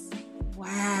experience.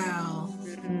 Wow.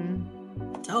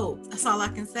 Mm-hmm. Dope. That's all I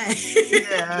can say.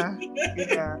 Yeah.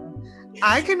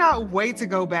 I cannot wait to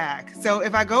go back. So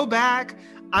if I go back,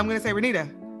 I'm going to say, Renita,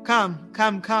 come,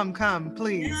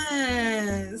 please.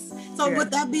 Yes. So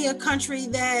would that be a country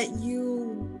that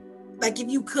you, like if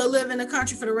you could live in a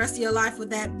country for the rest of your life, would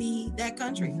that be that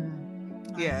country?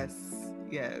 Mm-hmm. Yes.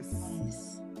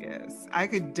 I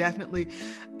could definitely.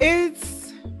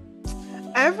 It's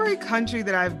every country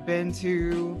that I've been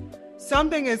to,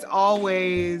 something is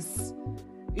always,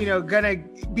 gonna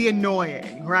be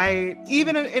annoying, right?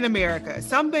 Even in America,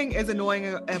 something is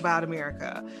annoying about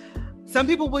America. Some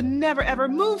people would never ever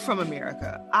move from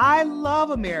America. I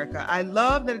love America. I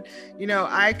love that,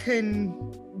 I can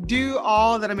do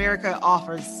all that America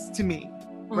offers to me,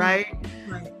 right?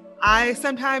 Right. I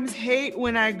sometimes hate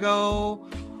when I go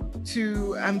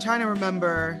I'm trying to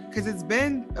remember, because it's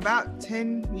been about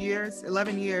 11 years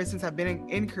since I've been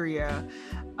in Korea.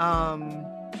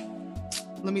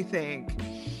 Let me think.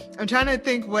 I'm trying to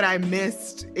think what I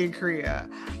missed in Korea.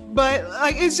 But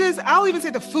it's just, I'll even say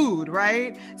the food,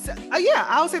 right? So,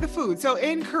 I'll say the food. So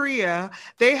in Korea,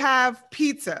 they have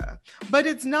pizza, but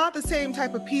it's not the same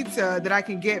type of pizza that I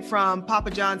can get from Papa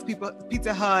John's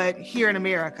Pizza Hut here in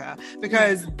America,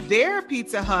 because their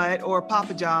Pizza Hut or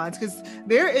Papa John's, because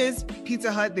there is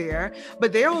Pizza Hut there,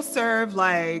 but they'll serve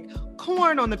like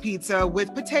corn on the pizza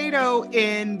with potato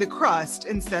in the crust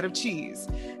instead of cheese.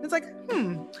 It's like,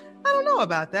 I don't know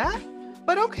about that.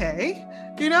 but okay.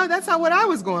 That's not what I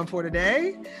was going for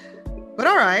today. But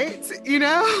all right, I'm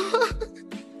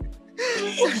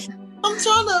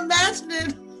trying to imagine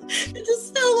it. It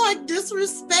just feels like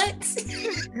disrespect.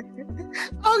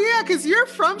 Oh yeah, because you're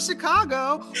from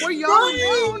Chicago, where y'all are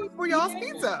known for y'all's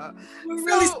pizza. We're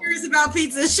really serious about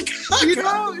pizza in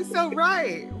Chicago. So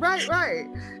right.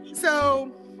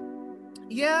 So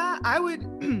yeah, I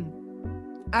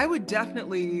would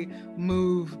definitely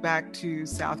move back to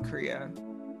South Korea.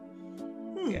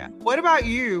 Yeah. What about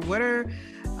you?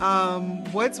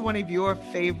 What's one of your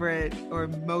favorite or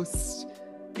most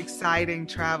exciting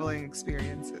traveling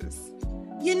experiences?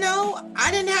 I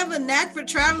didn't have a knack for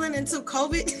traveling until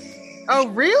COVID. Oh,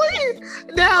 really?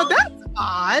 Now that's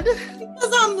odd.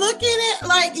 Because I'm looking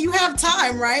at, you have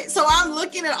time, right? So I'm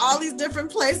looking at all these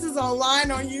different places online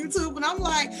on YouTube, and I'm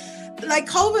like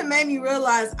COVID made me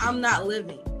realize I'm not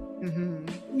living.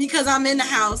 Mm-hmm. Because I'm in the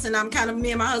house, and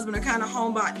me and my husband are kind of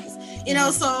homebodies,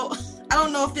 so I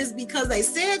don't know if it's because they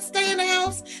said stay in the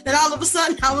house that all of a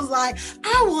sudden I was like,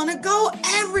 I want to go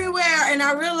everywhere. And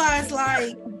I realized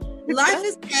life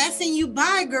is passing you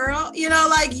by, girl.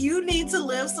 You need to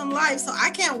live some life. So I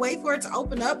can't wait for it to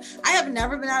open up. I have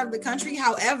never been out of the country.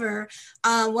 However,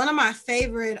 one of my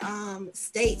favorite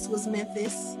states was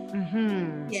Memphis.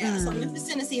 Mm-hmm. Yeah, so Memphis,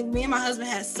 Tennessee. Me and my husband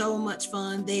had so much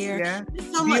fun there. Yeah.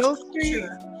 There's so much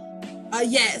culture.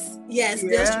 Yes. Yeah.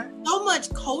 There's so much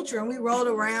culture, and we rode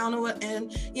around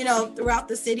and throughout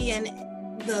the city, and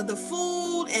the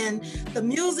food and the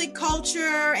music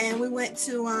culture, and we went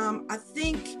to I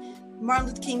think Martin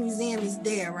Luther King Museum is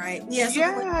there, right? Yeah. So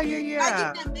yeah. I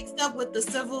get that mixed up with the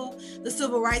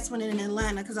civil rights one in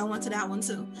Atlanta, because I went to that one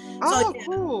too. Oh, so,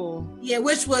 cool. Yeah,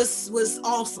 which was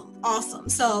awesome.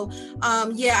 So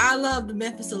I loved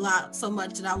Memphis a lot, so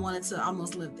much that I wanted to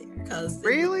almost live there.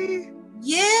 Really?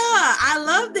 Yeah, I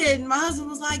loved it. And my husband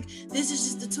was like, this is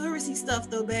just the touristy stuff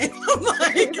though, babe. I'm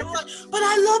like, but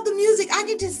I love the music. I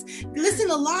can just listen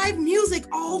to live music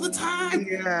all the time.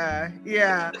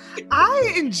 Yeah.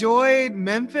 I enjoyed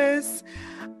Memphis.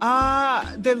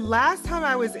 The last time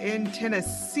I was in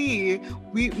Tennessee,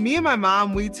 me and my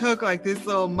mom, we took this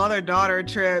little mother-daughter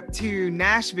trip to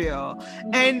Nashville.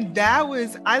 And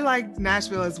I liked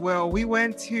Nashville as well. We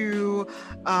went to,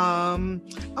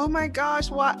 oh my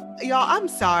gosh, what, y'all, I'm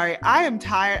sorry. I am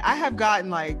tired. I have gotten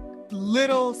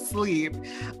little sleep.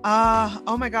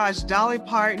 Oh my gosh, Dolly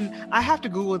Parton. I have to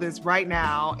Google this right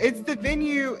now. It's the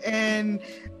venue in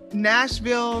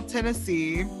Nashville,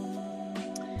 Tennessee,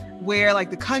 where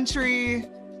the country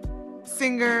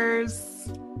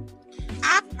singers.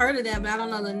 I've heard of that, but I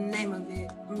don't know the name of it.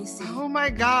 Let me see. Oh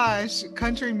my gosh,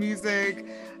 country music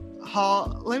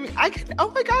hall.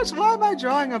 Oh my gosh, why am I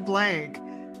drawing a blank?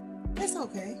 That's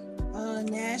okay.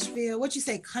 Nashville. What you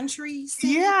say? Country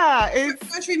singing? Yeah,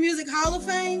 it's Country Music Hall of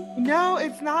Fame. No,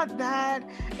 it's not that.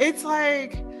 It's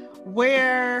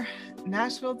where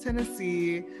Nashville,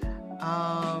 Tennessee.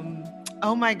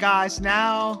 Oh my gosh,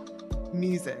 now.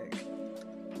 Music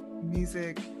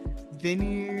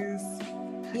venues.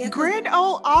 Yeah, Grand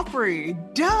Ole Opry,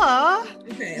 duh.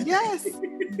 Okay. Yes,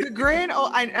 the Grand Ole.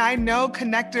 I know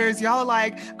connectors. Y'all are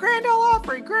like Grand Ole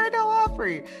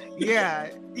Opry. Yeah,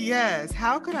 yes.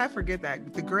 How could I forget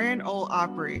that? The Grand Ole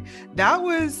Opry. That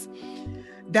was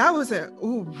a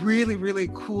really, really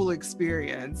cool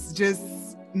experience. Just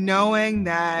knowing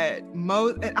that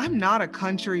I'm not a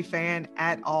country fan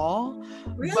at all.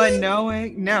 Really? But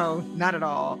no, not at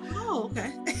all. Oh,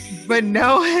 okay. But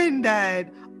knowing that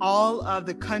all of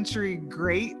the country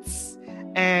greats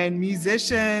and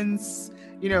musicians,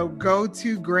 go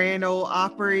to Grand Ole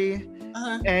Opry,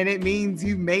 and it means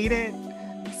you made it.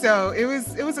 So it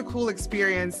was a cool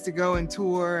experience to go and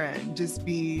tour and just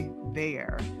be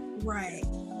there. Right.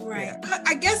 Yeah.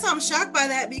 I guess I'm shocked by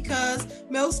that, because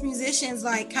most musicians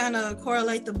kind of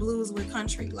correlate the blues with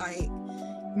country,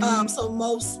 so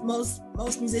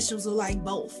most musicians will like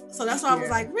both. So that's why I was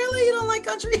like, really, you don't like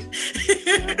country?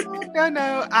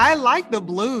 No, I like the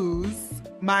blues.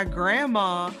 My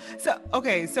grandma.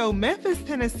 So Memphis,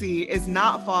 Tennessee is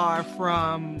not far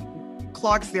from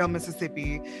Clarksdale,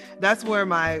 Mississippi. That's where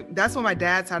my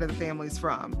dad's side of the family's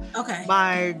from. Okay.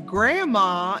 My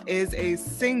grandma is a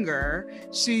singer.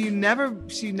 She never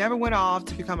went off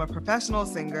to become a professional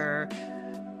singer.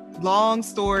 Long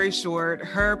story short,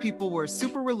 her people were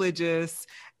super religious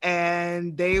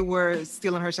and they were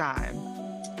stealing her shine.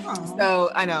 Aww.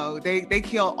 So I know they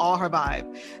kill all her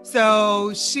vibe.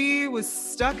 So she was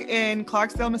stuck in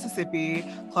Clarksdale, Mississippi.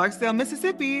 Clarksdale,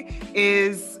 Mississippi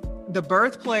is the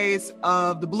birthplace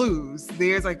of the blues.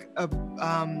 There's a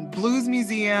blues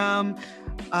museum.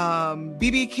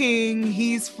 BB King,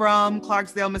 he's from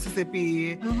Clarksdale,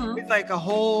 Mississippi. Mm-hmm. It's like a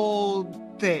whole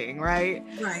thing, right?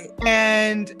 Right.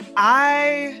 And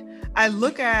I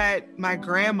look at my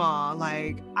grandma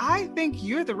like, I think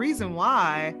you're the reason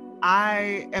why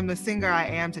I am the singer I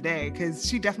am today, because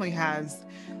she definitely has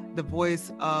the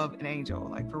voice of an angel,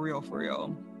 like for real, for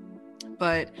real.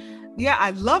 But yeah,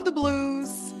 I love the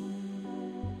blues,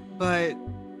 but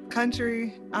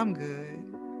country, I'm good.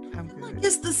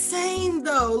 It's the same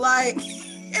though, like,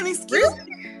 and excuse me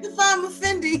if I'm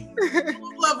offending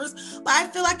lovers, but I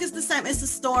feel like it's the same. It's a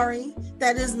story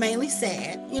that is mainly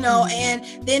sad, and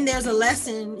then there's a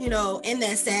lesson, in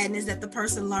that sadness that the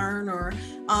person learned, or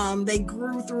they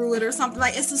grew through it or something.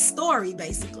 Like, it's a story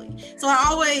basically. So I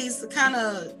always kind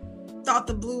of thought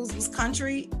the blues was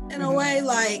country in a way.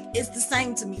 Like, it's the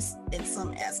same to me in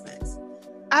some aspects.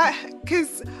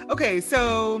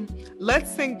 So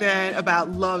let's think then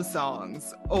about love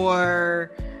songs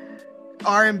or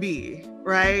R&B,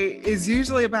 right? Is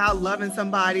usually about loving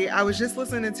somebody. I was just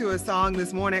listening to a song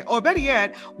this morning, or better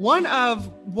yet, one of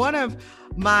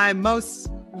my most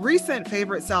recent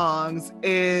favorite songs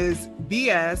is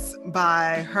BS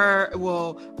by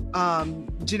Jhené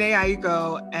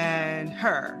Aiko and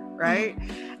Her, right?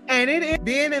 And it is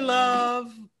being in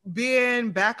love,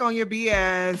 being back on your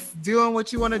BS, doing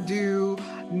what you want to do,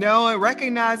 knowing,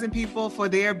 recognizing people for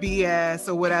their BS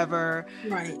or whatever.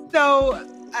 Right. So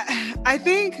I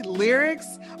think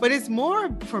lyrics, but it's more,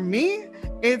 for me,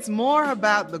 it's more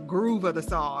about the groove of the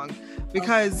song.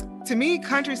 Because to me,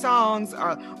 country songs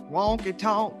are wonky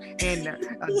tonk and a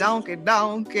donkey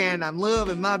donk, and I'm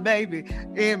loving my baby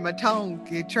in my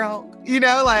tonky trunk,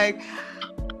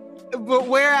 but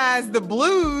whereas the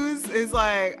blues is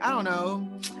like, I don't know,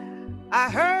 I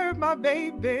heard my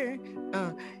baby,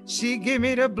 she give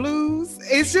me the blues.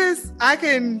 It's just, I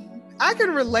can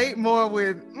relate more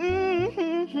with,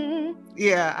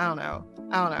 yeah, I don't know.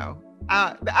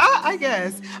 I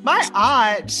guess my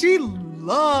aunt, she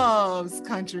loves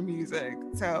country music,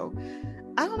 so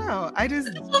I don't know. I just,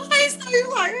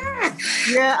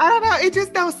 yeah, I don't know. It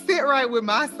just don't sit right with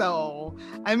my soul.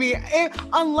 I mean,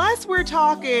 unless we're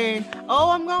talking,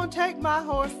 I'm gonna take my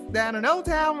horse down an old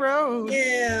town road.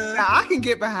 Yeah, now, I can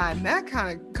get behind that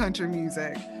kind of country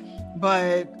music,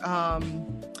 but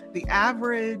the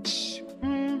average.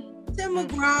 Tim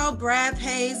McGraw, Brad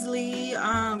Paisley,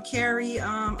 Carrie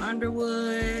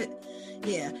Underwood.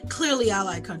 Yeah, clearly I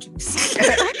like country music.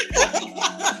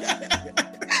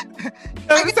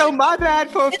 So my bad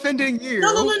for offending you.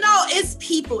 No. It's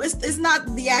people. It's not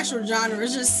the actual genre.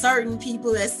 It's just certain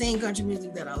people that sing country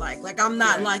music that I like. Like, I'm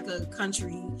not like a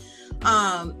country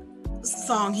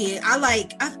song head.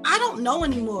 I don't know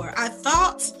anymore. I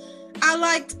thought I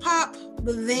liked pop,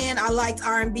 but then I liked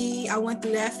R&B. I went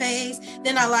through that phase.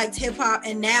 Then I liked hip hop,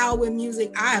 and now with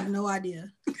music, I have no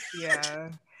idea. Yeah.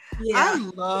 Yeah. I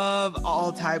love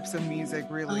all types of music,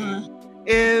 really.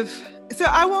 So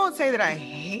I won't say that I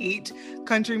hate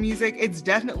country music. It's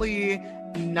definitely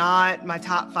not my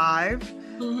top 5.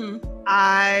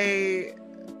 I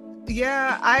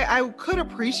could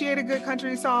appreciate a good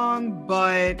country song,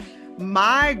 but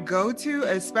my go-to,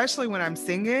 especially when I'm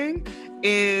singing,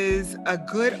 is a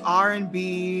good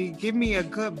R&B. Give me a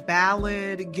good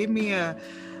ballad. Give me a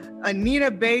Anita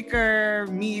Baker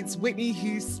meets Whitney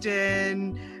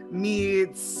Houston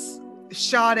meets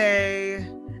Sade.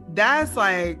 That's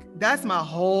my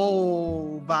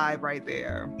whole vibe right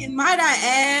there. And might I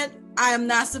add, I am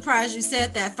not surprised you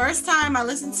said that. First time I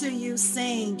listened to you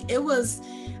sing,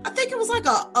 I think it was like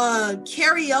a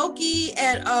karaoke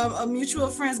at a mutual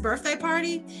friend's birthday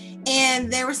party.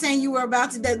 And they were saying you were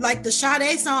about to, like, the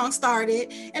Sade song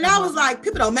started. And I was like,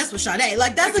 people don't mess with Sade.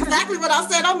 Like, that's exactly what I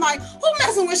said. I'm like, who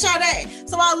messing with Sade?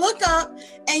 So I look up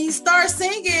and you start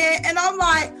singing, and I'm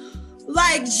like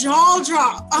jaw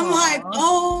drop. I'm like,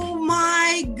 oh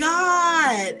my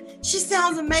God. She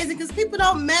sounds amazing, because people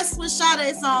don't mess with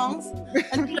Sade songs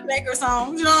and the Baker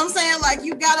songs. You know what I'm saying? Like,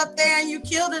 you got up there and you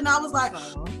killed it. And I was like, I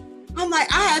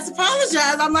had to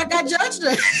apologize. I'm like, I judged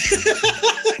her.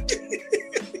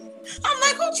 I'm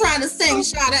like, who trying to sing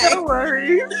Sade? No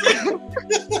worries. Say,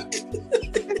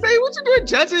 what you doing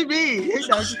judging me?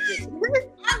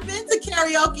 I've been to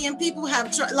karaoke and people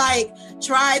have tried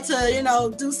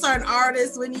to, do certain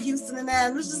artists, Whitney Houston and that.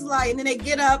 And it's just like, and then they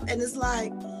get up and it's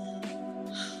like,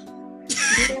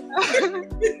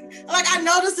 like, I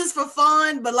know this is for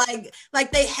fun, but like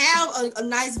they have a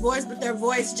nice voice, but their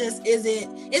voice just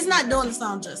it's not doing the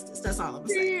song justice. That's all I'm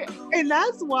saying. And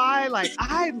that's why,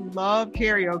 I love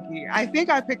karaoke. I think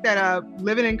I picked that up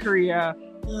living in Korea.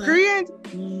 Koreans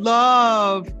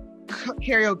love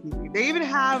karaoke. They even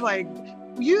have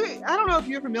I don't know if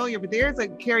you're familiar, but there's a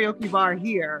karaoke bar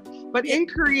here. But in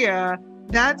Korea,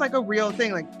 that's like a real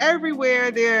thing. Like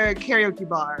everywhere there are karaoke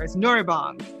bars,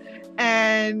 noraebangs.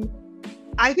 And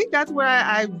I think that's where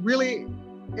I really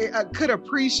could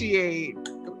appreciate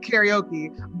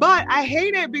karaoke. But I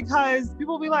hate it because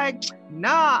people be like,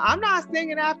 nah, I'm not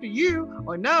singing after you.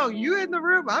 Or no, you in the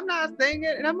room, I'm not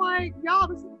singing. And I'm like, y'all,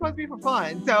 this is supposed to be for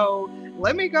fun. So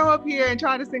let me go up here and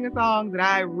try to sing a song that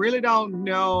I really don't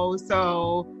know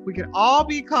so we can all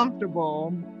be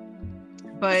comfortable.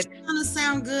 But it's gonna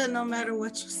sound good no matter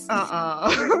what you say.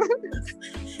 I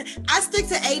stick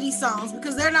to 80 songs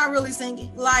because they're not really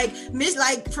singing. Like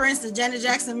for instance, Janet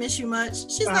Jackson, "Miss You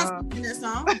Much." She's not singing that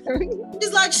song.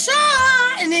 She's like,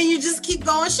 "Shy," and then you just keep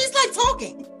going. She's like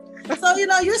talking. So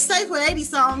you're safe with 80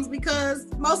 songs because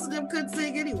most of them couldn't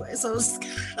sing anyway. So it's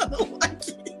kind of like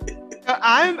it.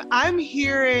 I'm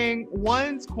hearing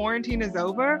once quarantine is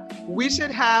over, we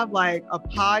should have like a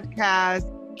podcast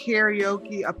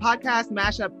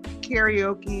mashup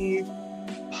karaoke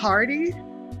party.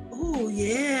 Oh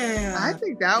yeah. I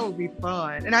think that would be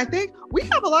fun. And I think we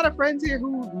have a lot of friends here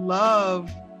who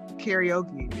love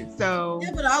karaoke. So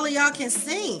yeah, but all of y'all can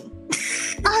sing.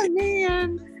 I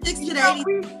mean, 60 to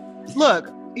 80. Look,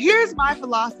 here's my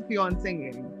philosophy on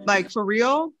singing. Like for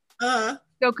real.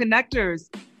 So connectors,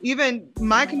 even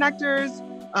my connectors,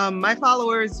 my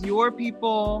followers, your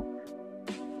people,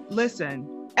 listen.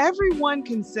 Everyone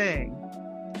can sing.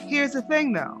 Here's the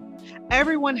thing though,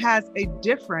 everyone has a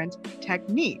different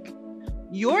technique.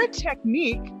 Your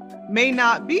technique may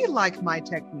not be like my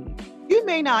technique. You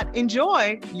may not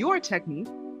enjoy your technique.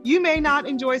 You may not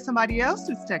enjoy somebody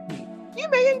else's technique. You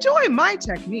may enjoy my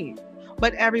technique,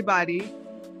 but everybody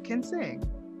can sing.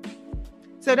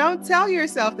 So don't tell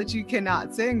yourself that you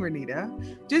cannot sing, Renita.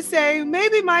 Just say,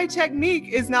 maybe my technique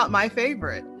is not my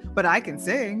favorite, but I can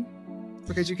sing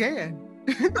because you can.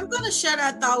 I'm going to share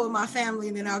that thought with my family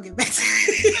and then I'll get back to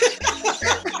you.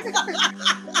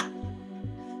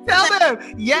 Tell them,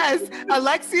 yes,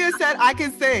 Alexia said I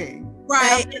can sing.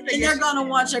 Right. And they're going to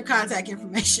want your contact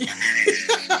information.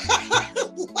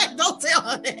 Like, don't tell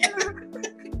her that.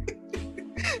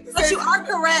 But you are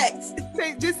correct.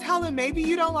 Just tell them, maybe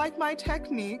you don't like my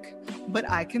technique, but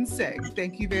I can sing.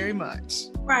 Thank you very much.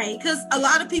 Right. Because a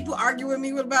lot of people argue with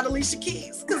me about Alicia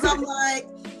Keys. Because I'm like,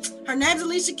 her name's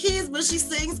Alicia Keys, but she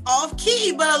sings off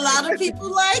key. But a lot of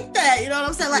people like that. You know what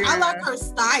I'm saying? Like, yeah. I like her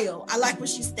style. I like what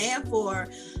she stands for.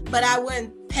 But I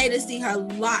wouldn't pay to see her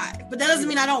live. But that doesn't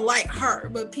mean I don't like her.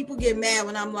 But people get mad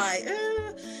when I'm like,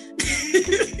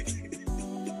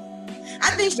 I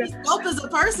think she's dope as a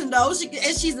person, though.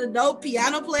 She's a dope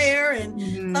piano player and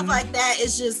stuff like that.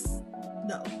 It's just,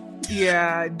 no.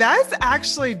 Yeah, that's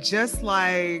actually just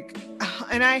like,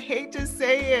 and I hate to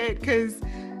say it because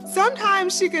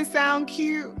sometimes she can sound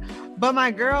cute, but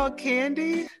my girl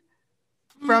Candy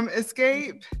from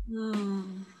Escape,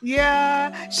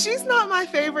 yeah, she's not my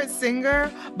favorite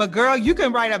singer, but girl, you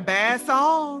can write a bad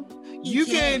song. You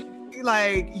can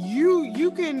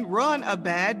run a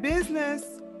bad business.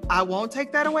 I won't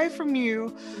take that away from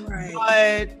you. Right.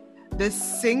 But the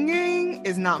singing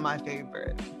is not my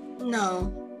favorite.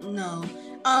 No.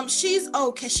 She's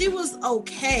okay. She was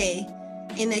okay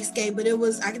in Escape, but it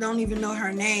was, I don't even know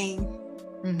her name.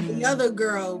 Mm-hmm. The other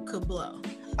girl could blow.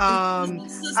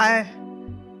 I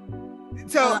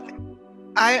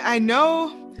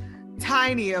know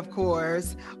Tiny, of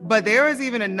course, but there was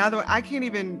even another one. I can't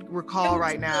even recall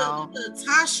right now.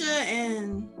 Tasha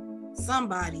and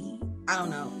somebody. I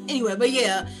don't know. Anyway, but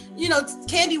yeah,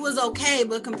 Candy was okay,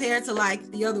 but compared to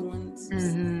like the other ones,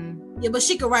 yeah, but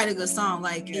she could write a good song.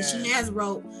 Like, and she has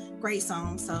wrote great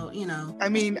songs. So, I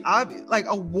mean, like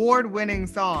award-winning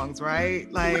songs,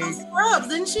 right? Like Scrubs,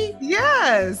 didn't she?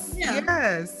 Yes,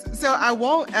 yes. So I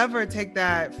won't ever take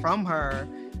that from her,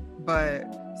 but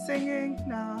singing,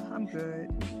 nah, I'm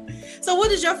good. So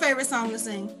what is your favorite song to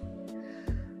sing?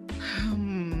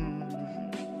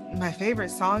 My favorite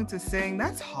song to sing,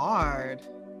 that's hard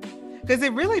because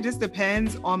it really just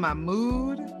depends on my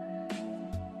mood.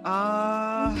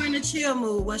 When you're in a chill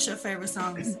mood, what's your favorite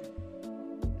song to sing?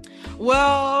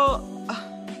 Well,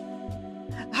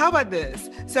 how about this?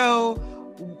 So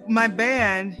my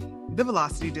band, the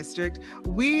Velocity District,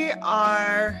 we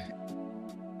are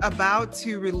about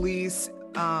to release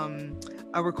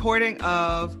a recording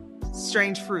of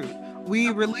Strange Fruit. We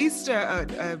released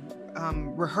a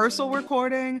rehearsal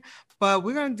recording, but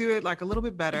we're going to do it like a little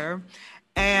bit better.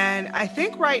 And I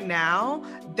think right now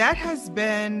that has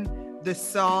been the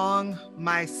song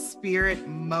my spirit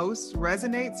most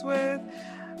resonates with.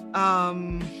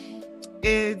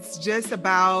 It's just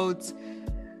about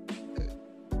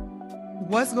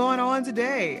what's going on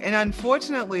today. And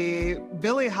unfortunately,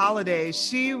 Billie Holiday,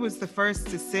 she was the first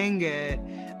to sing it,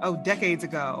 decades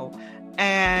ago.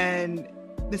 And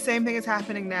the same thing is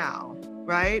happening now,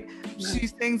 right? She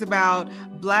sings about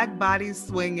black bodies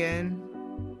swinging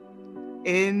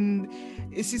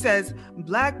she says,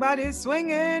 black bodies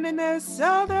swinging in the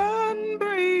southern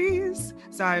breeze.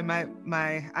 Sorry, I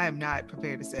am not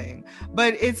prepared to sing.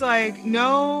 But it's like,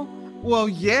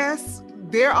 yes,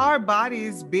 there are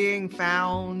bodies being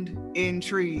found in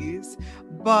trees,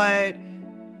 but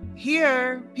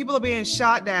here people are being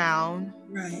shot down,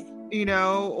 right?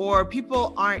 Or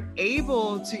people aren't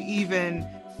able to even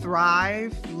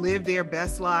thrive, live their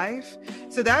best life.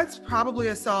 So that's probably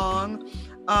a song.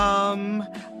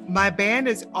 My band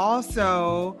is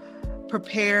also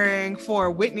preparing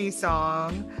a Whitney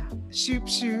song, Shoop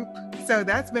Shoop. So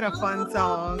that's been a fun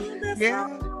song. Yeah,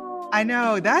 fun. I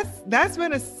know. That's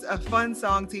been a fun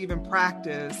song to even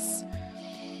practice.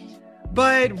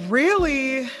 But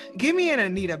really, give me an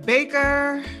Anita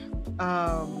Baker.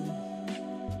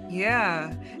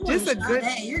 Yeah, just a good.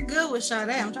 You're good with Sade.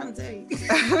 I'm trying to tell you.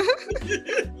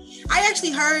 I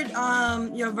actually heard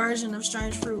your version of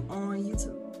Strange Fruit on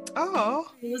YouTube. Oh,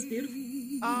 it was beautiful.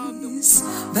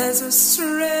 There's a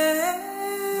strange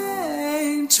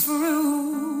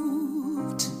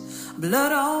fruit,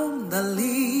 blood on the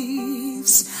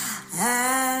leaves,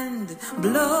 and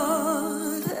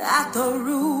blood at the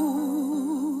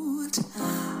root.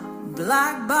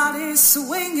 Black bodies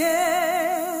swinging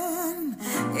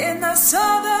in the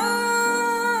southern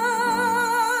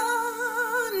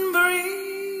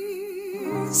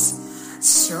breeze,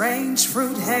 strange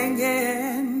fruit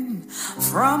hanging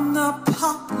from the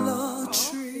poplar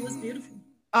tree. It was beautiful.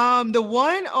 The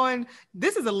one on,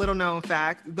 this is a little known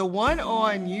fact, the one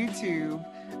on YouTube,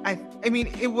 I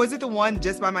mean, was it the one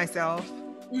just by myself?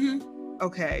 Mm-hmm.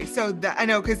 Okay, so I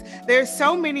know, because there's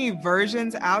so many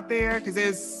versions out there, because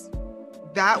there's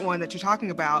that one that you're talking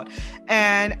about,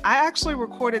 and I actually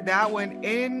recorded that one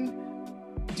in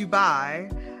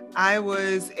Dubai. I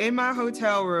was in my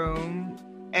hotel room,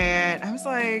 and I was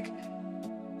like,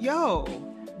 yo,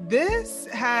 this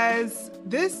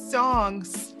song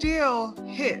still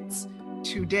hits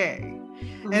today.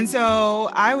 Mm-hmm. And so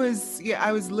I was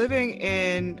living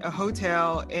in a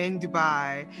hotel in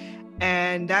Dubai,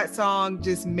 and that song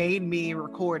just made me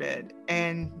record it.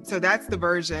 And so that's the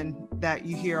version that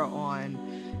you hear on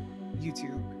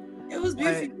YouTube. It was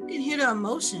beautiful. You can hear the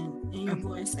emotion in your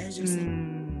voice as you're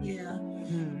singing. Yeah.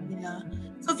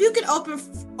 So if you could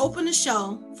open the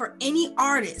show for any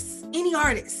artist,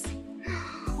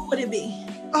 who would it be?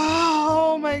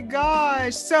 Oh my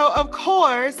gosh. So of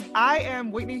course, I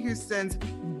am Whitney Houston's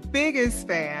biggest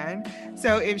fan.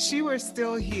 So if she were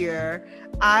still here,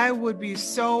 I would be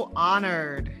so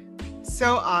honored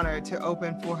to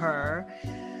open for her.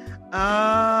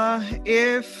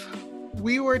 If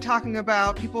we were talking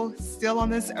about people still on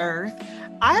this earth,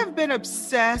 I have been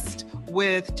obsessed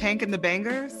with Tank and the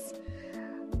Bangers.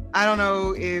 I don't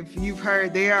know if you've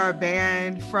heard, they are a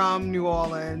band from New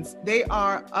Orleans. They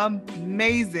are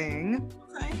amazing.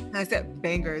 Okay. I said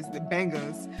bangers, the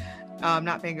bangers,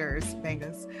 not bangers,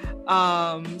 bangers.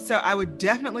 So I would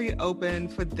definitely open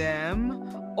for them.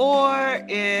 Or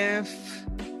if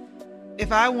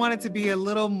I wanted to be a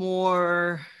little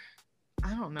more,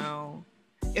 I don't know,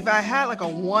 if I had like a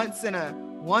once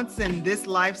in this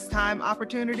lifetime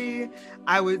opportunity,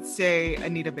 I would say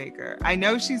Anita Baker. I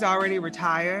know she's already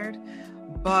retired,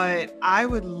 but I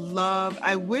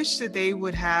wish that they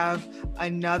would have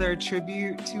another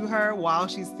tribute to her while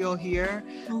she's still here.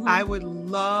 Mm-hmm. I would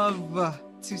love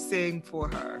to sing for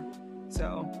her.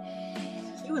 So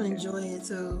she would enjoy it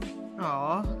too.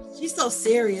 Aw. She's so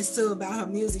serious too about her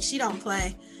music. She don't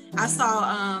play. I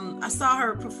saw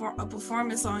her a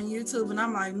performance on YouTube, and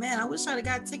I'm like, man, I wish I'd have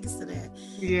got tickets to that.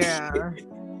 Yeah.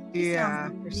 Yeah,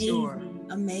 for sure.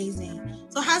 Amazing.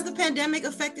 So has the pandemic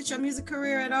affected your music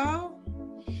career at all?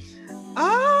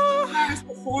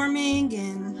 Performing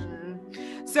and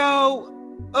so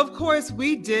of course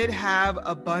we did have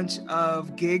a bunch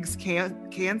of gigs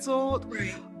canceled.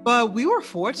 Right. But we were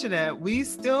fortunate. We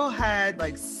still had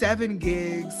like 7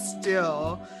 gigs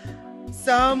still.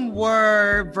 Some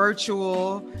were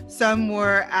virtual, some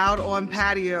were out on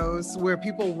patios where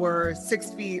people were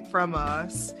 6 feet from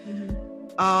us.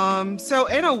 Mm-hmm. So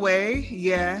in a way,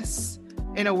 yes.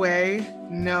 In a way,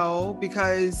 no,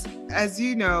 because as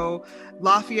you know,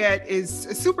 Lafayette is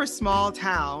a super small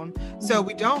town, so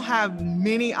we don't have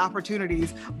many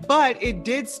opportunities, but it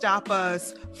did stop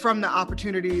us from the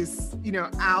opportunities,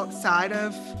 outside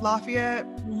of Lafayette.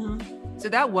 Mm-hmm. So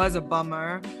that was a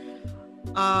bummer.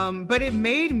 But it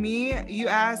made me, you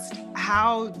asked,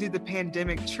 how did the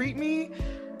pandemic treat me?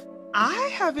 I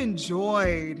have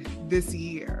enjoyed this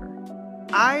year.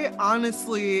 I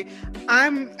honestly, I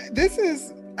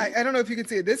don't know if you can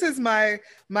see it. This is my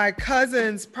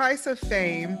cousin's Price of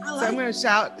Fame. So I'm going to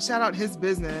shout out his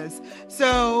business.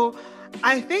 So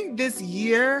I think this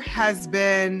year has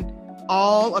been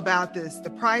all about this, the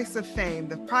price of fame,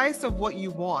 the price of what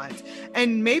you want.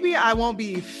 And maybe I won't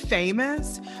be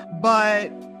famous,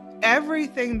 but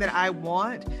everything that I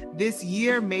want this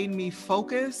year made me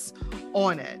focus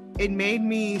on it. It made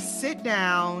me sit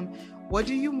down. What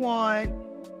do you want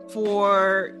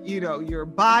for, your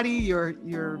body,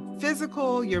 your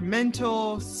physical, your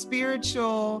mental,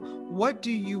 spiritual? What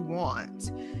do you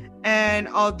want? And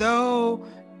although,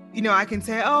 I can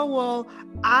say, oh, well,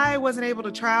 I wasn't able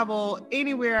to travel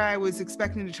anywhere I was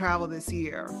expecting to travel this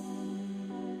year.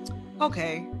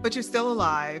 Okay, but you're still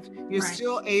alive. You're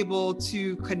still able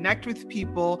to connect with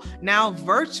people now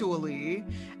virtually.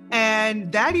 And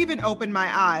that even opened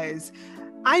my eyes.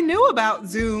 I knew about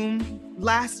Zoom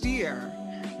last year,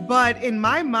 but in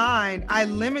my mind, I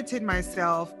limited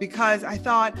myself because I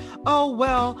thought, oh,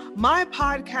 well, my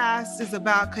podcast is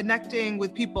about connecting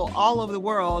with people all over the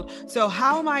world. So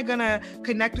how am I going to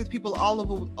connect with people all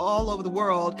over the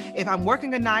world if I'm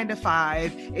working a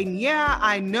 9-to-5? And yeah,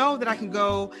 I know that I can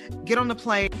go get on the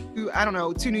plane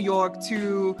to New York,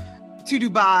 to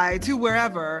Dubai, to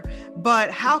wherever,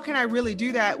 but how can I really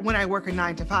do that when I work a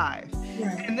 9-to-5?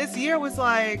 Right. And this year was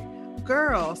like,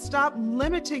 girl, stop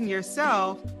limiting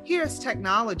yourself. Here's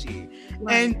technology.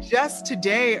 Right. And just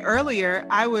today, earlier,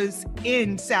 I was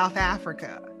in South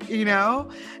Africa,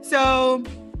 So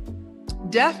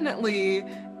definitely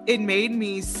it made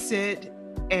me sit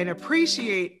and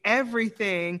appreciate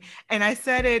everything. And I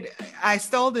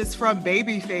stole this from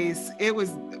Babyface. It was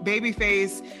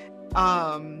Babyface,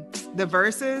 the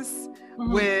Verses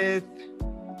with,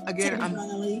 again,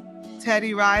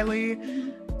 Teddy Riley. Mm-hmm.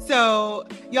 So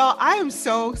y'all, I am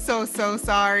so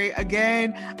sorry.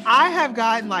 Again, I have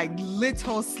gotten like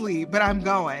little sleep, but I'm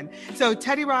going. So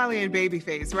Teddy Riley and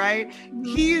Babyface, right?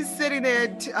 Mm-hmm. He's sitting there,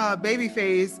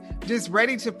 Babyface, just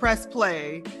ready to press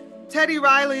play. Teddy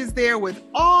Riley is there with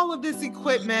all of this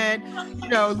equipment,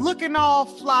 looking all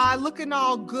fly, looking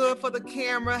all good for the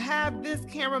camera, have this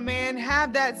cameraman,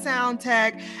 have that sound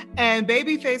tech, and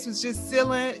Babyface was just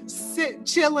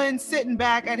chilling, sitting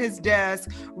back at his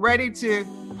desk, ready to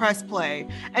press play.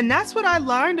 And that's what I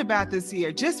learned about this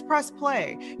year. Just press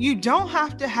play. You don't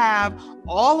have to have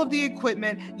all of the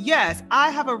equipment. Yes, I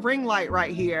have a ring light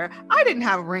right here. I didn't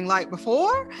have a ring light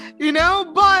before,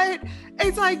 but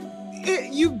it's like,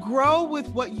 you grow with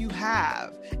what you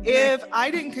have. If I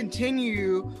didn't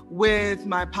continue with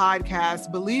my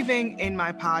podcast, believing in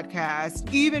my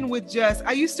podcast, even with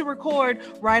I used to record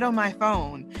right on my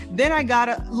phone. Then I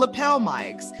got lapel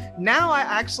mics. Now I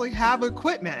actually have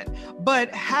equipment.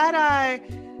 But had I,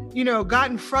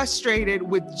 gotten frustrated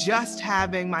with just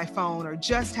having my phone or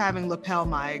just having lapel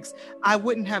mics, I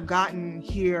wouldn't have gotten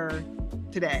here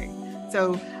today.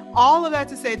 So all of that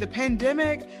to say, the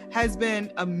pandemic has been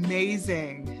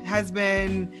amazing, has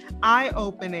been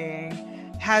eye-opening,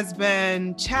 has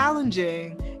been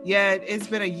challenging, yet it's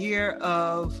been a year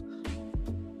of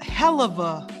hell of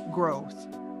a growth.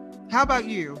 How about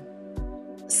you?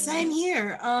 Same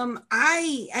here.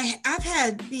 I've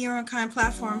had Be Your Own Kind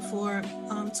platform for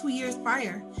 2 years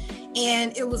prior,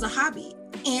 and it was a hobby.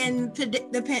 And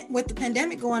with the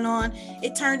pandemic going on,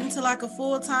 it turned into like a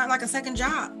full-time, like a second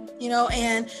job.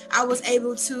 And I was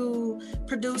able to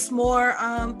produce more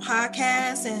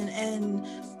podcasts and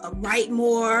write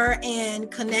more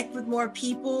and connect with more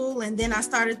people. And then I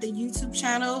started the YouTube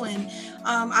channel, and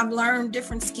I've learned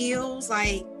different skills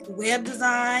like web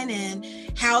design and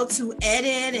how to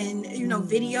edit and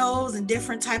videos and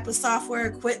different type of software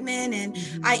equipment. And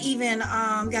I even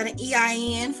got an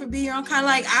EIN for Be Your Own Kind.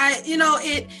 Like I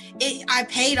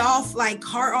paid off like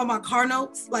all my car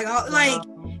notes,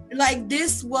 like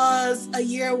this was a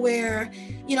year where,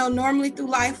 normally through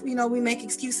life, we make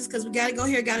excuses because we got to go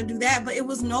here, got to do that. But it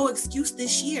was no excuse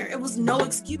this year. It was no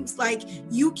excuse. Like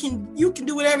you can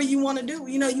do whatever you want to do.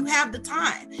 You have the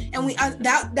time. And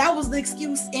that was the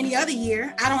excuse any other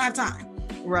year. I don't have time.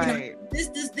 Right.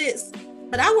 This.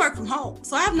 But I work from home,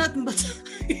 so I have nothing but time.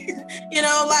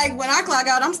 Like when I clock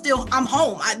out, I'm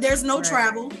home. There's no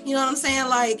travel. You know what I'm saying?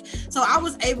 Like, so I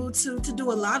was able to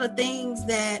do a lot of things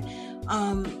that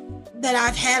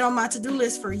I've had on my to-do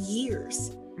list for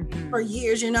years.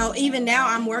 Even now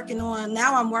I'm working on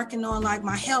like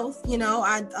my health.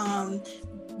 I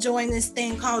joined this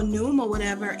thing called Noom or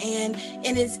whatever, and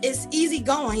it's easy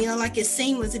going, you know, like it's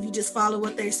seamless if you just follow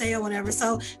what they say or whatever.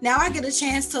 So now I get a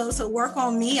chance to work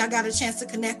on me. I got a chance to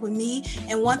connect with me.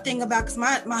 And one thing about, because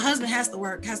my husband has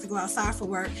to go outside for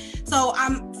work. So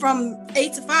I'm from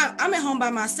 8 to 5, I'm at home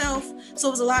by myself. So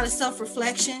it was a lot of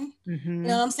self-reflection. You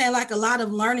know what I'm saying? Like a lot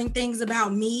of learning things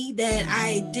about me that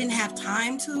I didn't have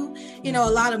time to, you know,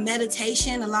 a lot of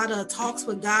meditation, a lot of talks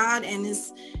with God. And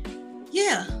it's,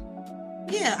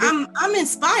 I'm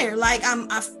inspired. Like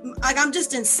I'm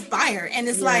just inspired. And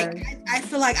it's like, I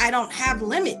feel like I don't have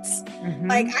limits.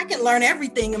 Like I can learn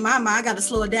everything in my mind. I got to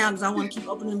slow it down because I want to keep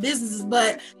opening businesses,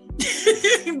 but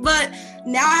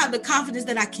now I have the confidence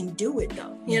that I can do it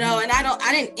though, you know, and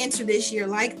I didn't enter this year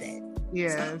like that.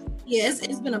 Yeah. So,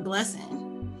 it's been a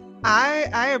blessing.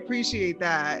 I appreciate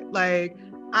that. Like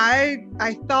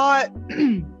I thought,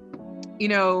 you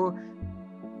know,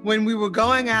 when we were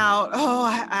going out,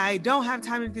 I don't have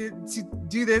time to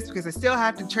do this because I still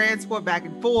have to transport back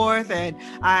and forth, and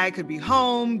I could be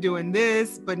home doing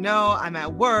this, but no, I'm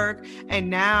at work.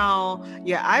 And now,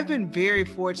 I've been very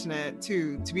fortunate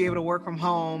to be able to work from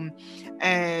home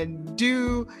and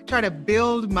try to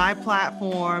build my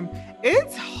platform.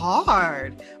 It's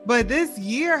hard, but this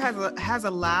year has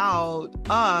allowed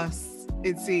us,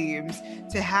 it seems,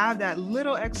 to have that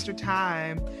little extra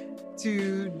time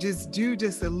to just do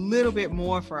just a little bit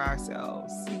more for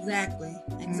ourselves. Exactly.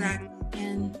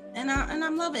 And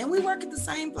I'm loving it. And we work at the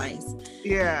same place.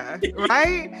 Yeah,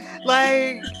 right?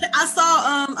 Like I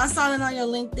saw it on your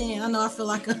LinkedIn. I know I feel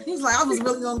like he's like I was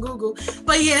really on Google,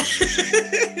 but yeah.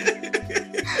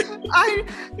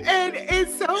 And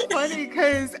it's so funny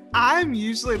because I'm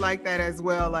usually like that as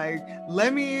well. Like,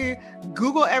 let me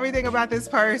Google everything about this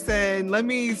person. Let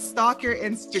me stalk your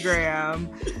Instagram.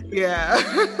 Yeah.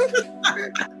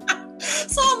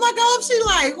 So I'm like, oh, she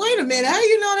like, wait a minute, how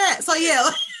you know that? So yeah.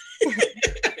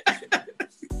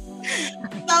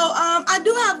 So I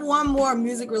do have one more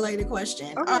music related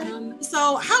question. Okay.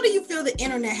 So how do you feel the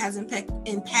internet has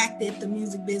impacted the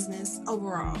music business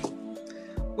overall?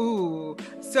 Ooh,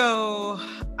 so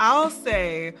I'll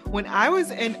say when I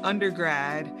was in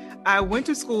undergrad, I went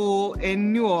to school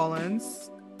in New Orleans.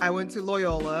 I went to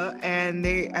Loyola, and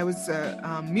I was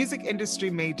a music industry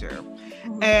major.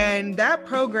 And that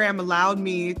program allowed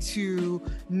me to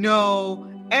know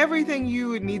everything you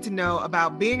would need to know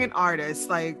about being an artist,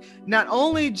 like not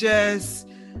only just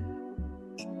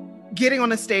getting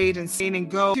on a stage and sing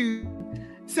and go to.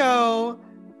 So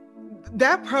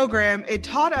that program, it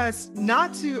taught us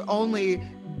not to only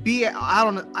be out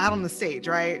on the stage,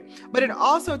 right? But it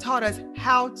also taught us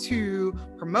how to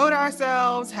promote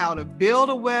ourselves, how to build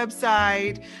a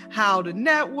website, how to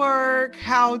network,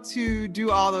 how to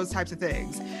do all those types of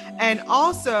things. And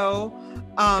also,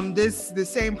 the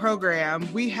same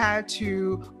program, we had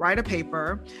to write a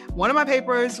paper. One of my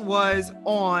papers was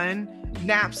on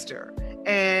Napster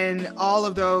and all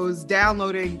of those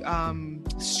downloading,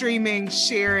 streaming,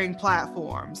 sharing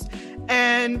platforms.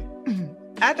 And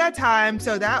at that time,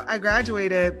 I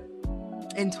graduated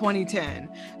in 2010.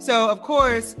 So of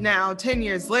course, now 10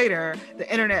 years later,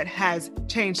 the internet has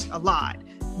changed a lot.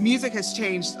 Music has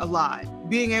changed a lot.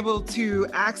 Being able to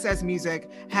access music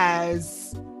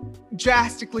has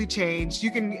drastically changed.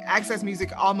 You can access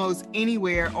music almost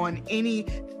anywhere on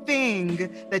anything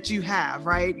that you have,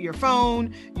 right? Your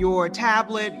phone, your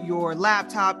tablet, your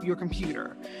laptop, your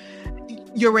computer,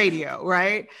 your radio,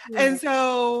 right? Yeah. And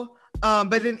so,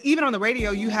 but then even on the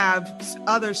radio, you have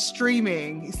other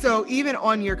streaming. So even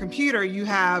on your computer, you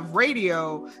have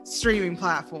radio streaming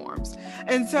platforms.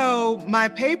 And so my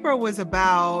paper was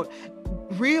about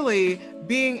really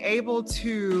being able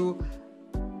to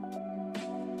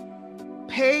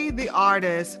pay the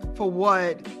artist for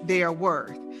what they are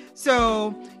worth.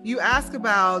 So you ask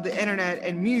about the internet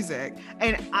and music,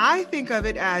 and I think of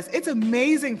it as it's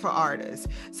amazing for artists.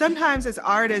 Sometimes as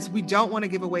artists, we don't want to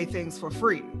give away things for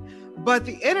free. But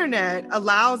the internet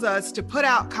allows us to put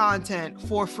out content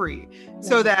for free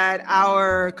so that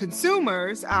our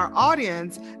consumers, our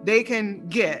audience, they can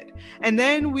get. And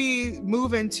then we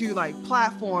move into like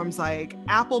platforms like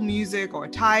Apple Music or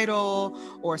Tidal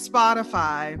or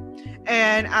Spotify.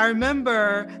 And I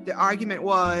remember the argument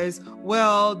was,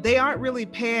 well, they aren't really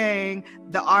paying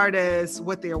the artists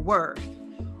what they're worth.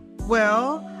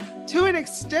 Well, to an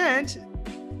extent,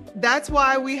 that's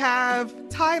why we have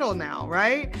Tidal now,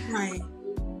 right? Right.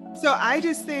 So I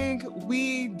just think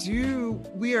we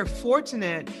are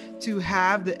fortunate to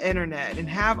have the internet and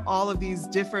have all of these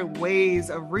different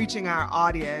ways of reaching our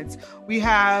audience. We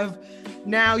have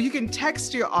now, you can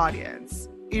text your audience,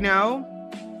 you know?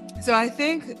 So I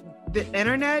think the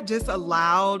internet just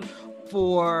allowed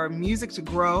for music to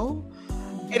grow.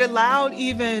 It allowed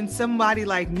even somebody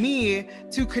like me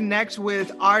to connect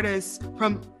with artists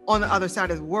from on the other side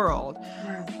of the world.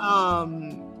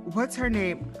 What's her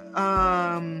name?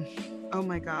 Oh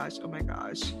my gosh.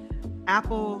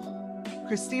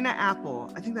 Christina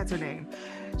Apple. I think that's her name.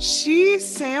 She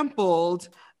sampled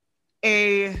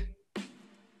a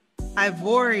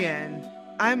Ivorian.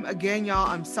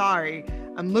 I'm sorry.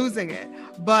 I'm losing it.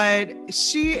 But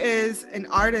she is an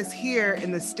artist here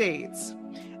in the States.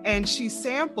 And she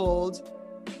sampled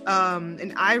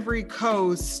an Ivory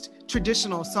Coast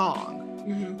traditional song.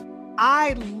 Mm-hmm.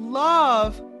 I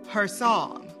love her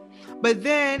song. But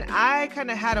then I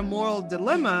kind of had a moral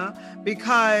dilemma,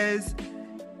 because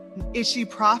is she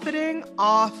profiting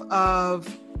off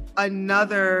of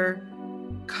another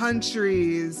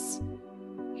country's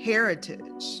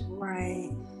heritage?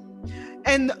 Right.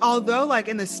 And although like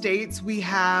in the States, we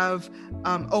have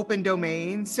open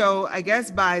domain. So I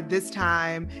guess by this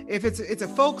time, if it's a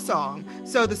folk song,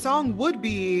 so the song would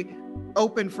be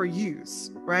open for use,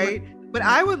 right? But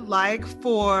I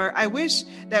wish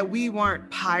that we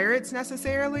weren't pirates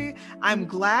necessarily. I'm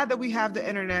glad that we have the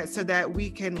internet so that we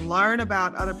can learn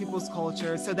about other people's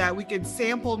culture, so that we can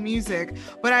sample music.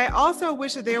 But I also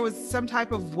wish that there was some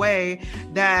type of way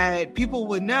that people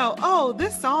would know, oh,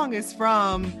 this song is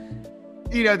from,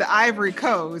 the Ivory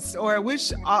Coast. Or I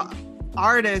wish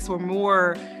artists were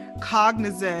more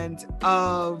cognizant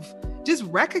of just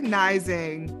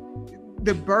recognizing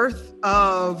the birth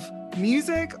of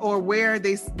music, or where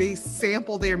they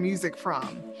sample their music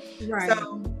from. Right.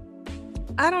 So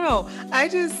I don't know.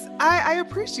 I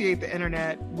appreciate the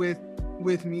internet with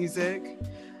music.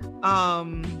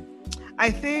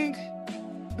 I think,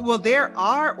 there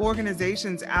are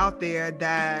organizations out there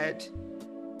that,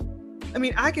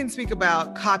 I can speak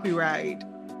about copyright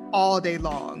all day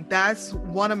long. That's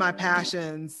one of my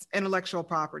passions, intellectual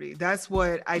property. That's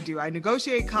what I do. I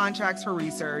negotiate contracts for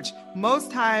research.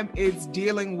 Most time it's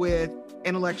dealing with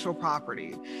intellectual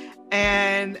property.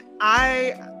 And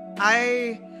I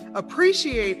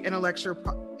appreciate intellectual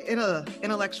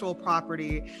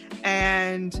property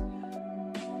and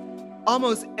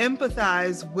almost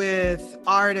empathize with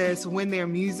artists when their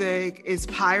music is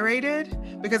pirated,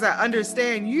 because I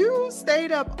understand you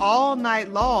stayed up all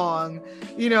night long,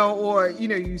 you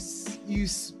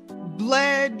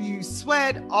bled, you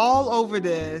sweat all over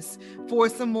this for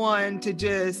someone to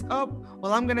just, I'm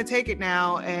going to take it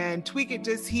now and tweak it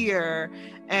just here.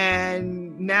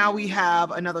 And now we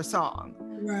have another song.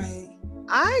 Right.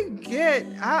 I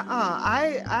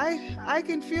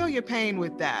can feel your pain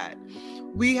with that.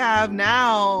 We have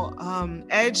now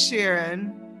Ed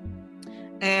Sheeran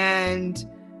and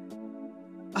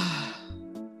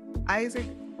Isaac.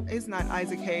 It's not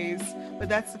Isaac Hayes, but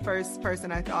that's the first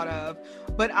person I thought of.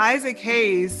 But Isaac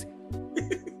Hayes,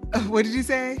 what did you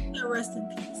say? Rest in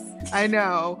peace. I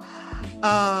know.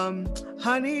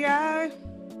 Honey, dun,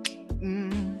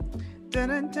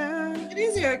 dun. It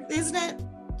is isn't it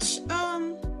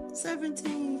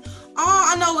 17? Oh,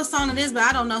 I know what song it is, but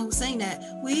I don't know who sang that.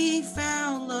 We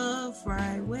found love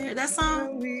right where. That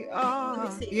song? We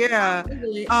are. Yeah.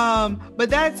 But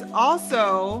that's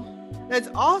also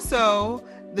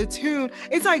the tune.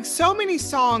 It's like so many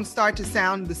songs start to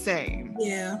sound the same.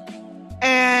 Yeah.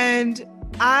 And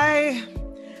I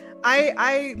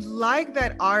like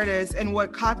that artists, and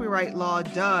what copyright law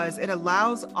does, it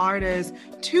allows artists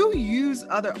to use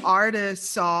other artists'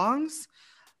 songs,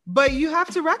 but you have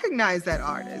to recognize that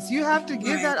artist. You have to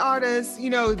give that artist,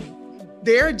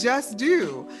 their just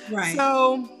due. Right.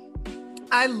 So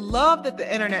I love that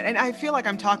the internet, and I feel like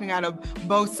I'm talking out of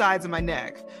both sides of my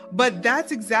neck, but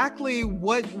that's exactly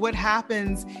what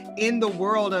happens in the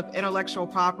world of intellectual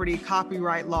property,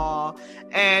 copyright law,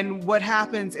 and what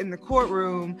happens in the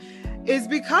courtroom is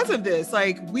because of this.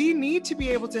 Like, we need to be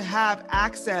able to have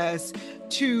access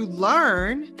to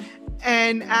learn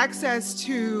and access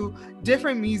to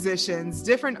different musicians,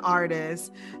 different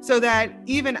artists, so that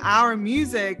even our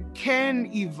music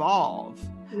can evolve.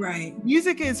 Right.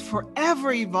 Music is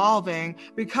forever evolving,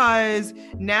 because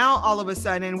now all of a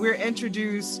sudden we're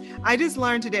introduced. I just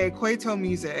learned today, Kwaito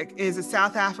music is a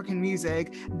South African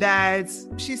music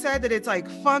she said that it's like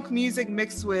funk music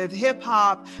mixed with hip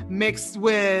hop, mixed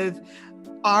with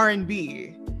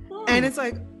R&B. And it's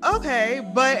like, okay,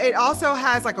 but it also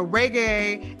has like a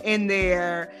reggae in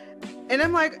there. And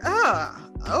I'm like,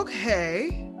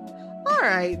 okay, all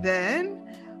right then.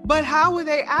 But how would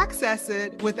they access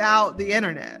it without the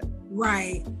internet?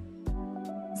 Right.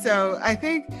 So I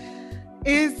think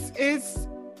it's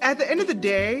at the end of the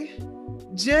day,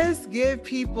 just give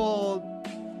people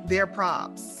their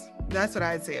props. That's what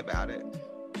I'd say about it.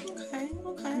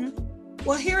 Okay.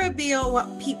 Well, here at I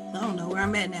don't know where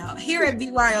I'm at now. Here at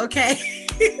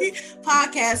BYOK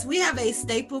podcast, we have a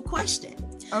staple question.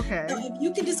 Okay. So if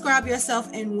you could describe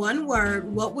yourself in one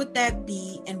word, what would that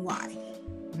be and why?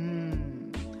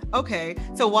 Okay.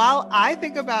 So while I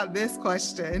think about this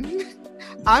question,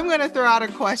 I'm going to throw out a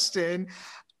question.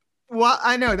 Well,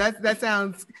 I know that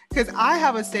sounds, because I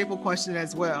have a staple question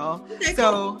as well. Okay,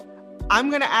 so cool. I'm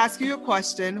going to ask you a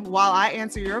question. While I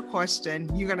answer your question,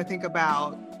 you're going to think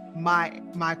about my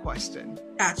question.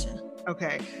 Gotcha.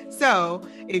 Okay. So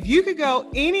if you could go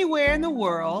anywhere in the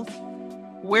world,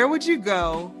 where would you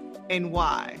go and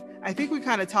why? I think we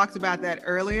kind of talked about that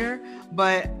earlier,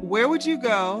 but where would you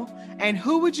go and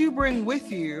who would you bring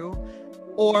with you,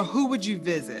 or who would you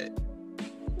visit?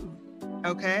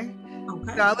 Okay.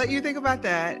 Okay. So I'll let you think about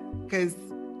that, because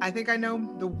I think I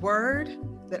know the word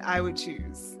that I would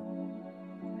choose.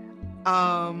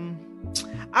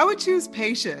 I would choose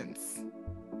patience.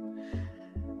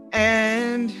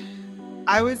 And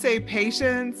I would say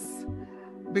patience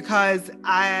because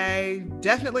I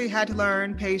definitely had to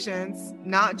learn patience,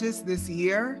 not just this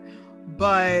year,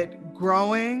 but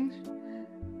growing.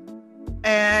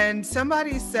 And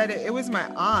somebody said it was my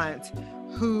aunt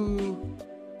who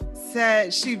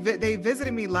said they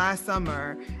visited me last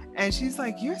summer, and she's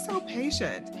like, "You're so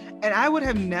patient." And I would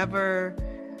have never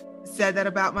said that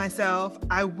about myself.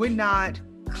 I would not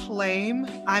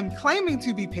I'm claiming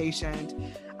to be patient.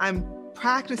 I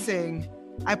practice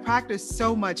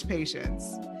so much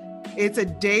patience. It's a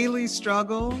daily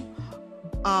struggle.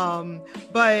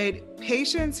 But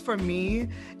patience for me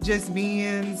just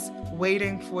means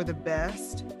waiting for the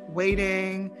best,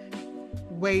 waiting,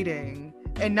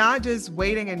 and not just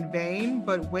waiting in vain,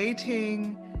 but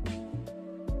waiting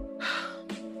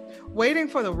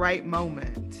for the right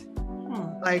moment.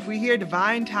 Like, we hear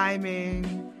divine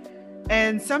timing,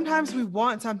 and sometimes we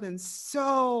want something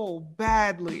so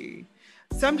badly.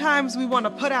 Sometimes we want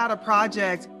to put out a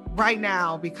project right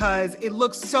now because it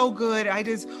looks so good. I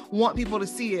just want people to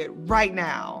see it right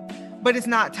now, but it's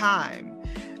not time.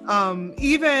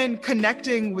 Even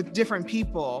connecting with different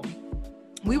people,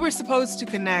 we were supposed to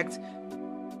connect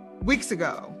weeks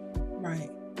ago.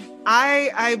 Right.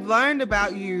 I've learned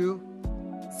about you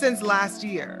since last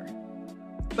year,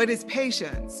 but it's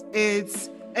patience.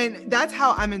 And that's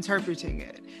how I'm interpreting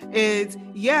it. It's,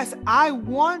 yes, I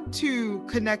want to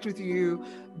connect with you,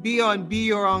 be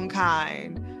your own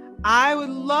kind. I would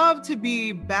love to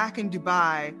be back in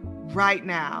Dubai right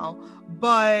now,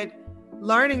 but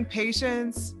learning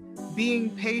patience, being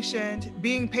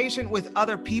patient with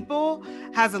other people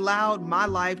has allowed my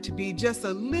life to be just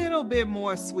a little bit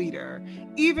more sweeter.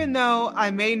 Even though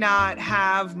I may not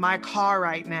have my car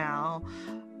right now,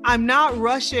 I'm not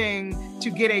rushing to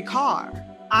get a car.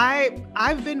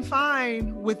 I've been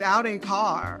fine without a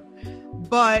car,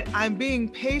 but I'm being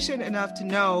patient enough to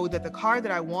know that the car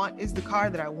that I want is the car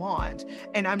that I want.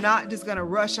 And I'm not just gonna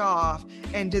rush off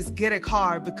and just get a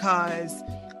car because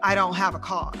I don't have a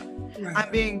car. Right.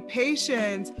 I'm being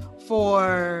patient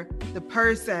for the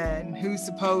person who's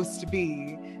supposed to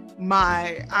be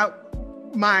my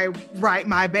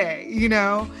bae, you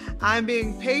know? I'm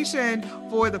being patient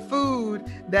for the food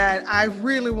that I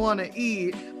really want to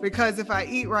eat, because if I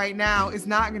eat right now, it's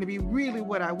not going to be really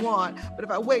what I want. But if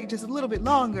I wait just a little bit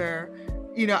longer,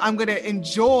 you know, I'm going to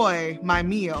enjoy my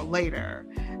meal later.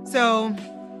 So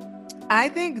I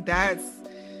think that's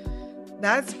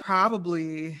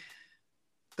probably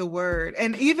the word.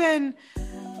 And even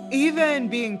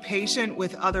being patient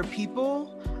with other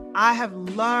people, I have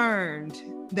learned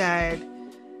that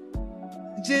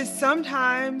just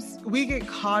sometimes we get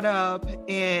caught up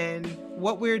in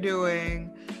what we're doing.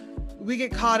 We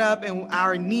get caught up in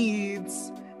our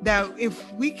needs, that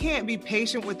if we can't be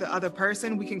patient with the other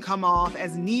person, we can come off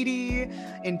as needy,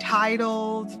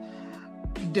 entitled,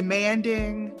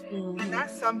 demanding. And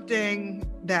that's something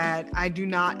that I do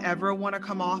not ever want to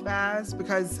come off as,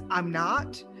 because I'm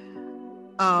not.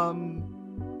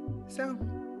 So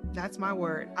that's my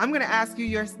word. I'm going to ask you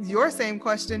your same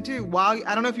question too. While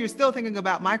I don't know if you're still thinking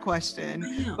about my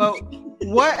question, but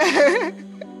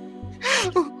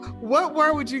what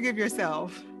word would you give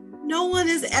yourself? No one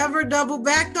has ever double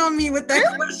backed on me with that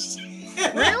question.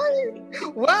 Really?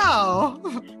 Wow.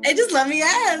 Hey, just let me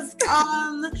ask.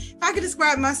 If I could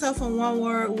describe myself in one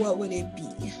word, what would it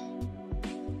be?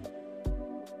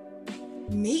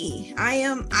 Me. I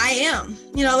am.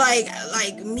 You know,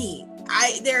 like me.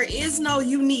 There is no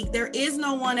unique. There is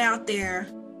no one out there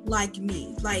like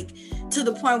me, like to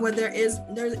the point where there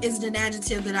isn't an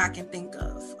adjective that I can think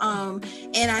of.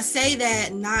 And I say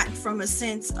that not from a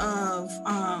sense of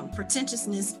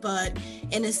pretentiousness, but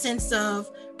in a sense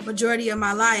of majority of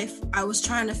my life, I was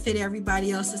trying to fit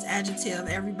everybody else's adjective,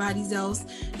 everybody's else,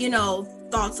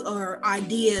 thoughts or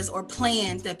ideas or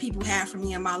plans that people had for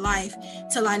me in my life,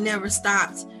 till I never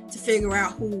stopped to figure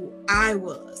out who I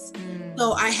was.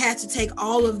 So I had to take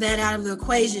all of that out of the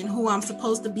equation, who I'm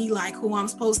supposed to be like, who I'm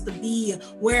supposed to be,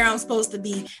 where I'm supposed to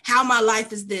be, how my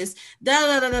life is this,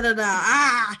 and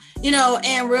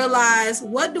realize,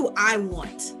 what do I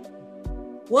want?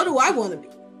 What do I want to be?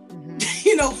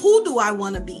 Who do I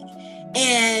want to be?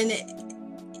 And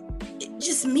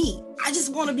just me. I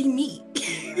just want to be me.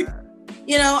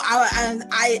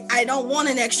 I don't want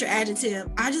an extra adjective.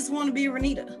 I just want to be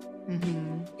Renita.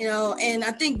 And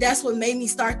I think that's what made me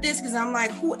start this, because I'm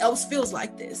like, who else feels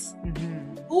like this?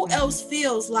 Who else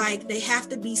feels like they have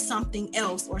to be something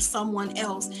else or someone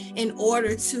else in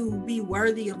order to be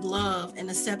worthy of love and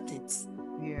acceptance?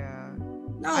 Yeah.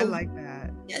 No, I like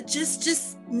that. Yeah,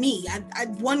 just me. I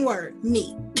one word,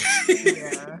 me.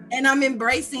 Yeah. And I'm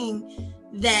embracing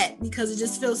that, because it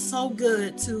just feels so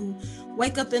good to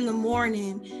wake up in the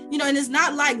morning, and it's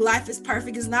not like life is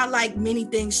perfect. It's not like many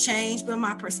things change, but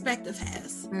my perspective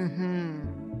has.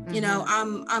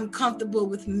 I'm comfortable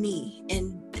with me,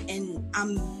 and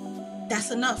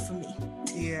that's enough for me.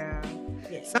 Yeah.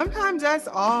 Sometimes that's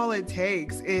all it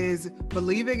takes, is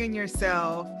believing in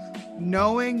yourself,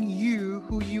 knowing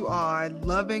who you are,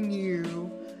 loving you,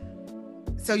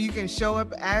 so you can show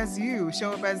up as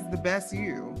the best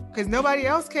you, because nobody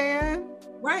else can.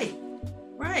 Right.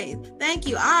 Thank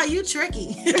you. You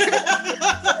tricky.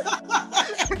 I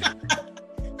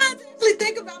actually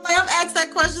think about, I've asked that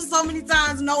question so many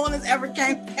times, no one has ever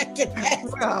came back and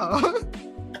asked.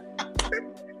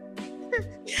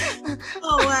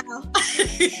 Oh wow.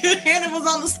 And it was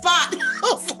on the spot. I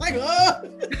was like,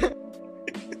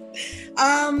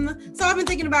 so I've been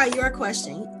thinking about your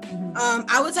question.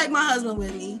 I would take my husband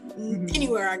with me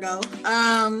anywhere I go.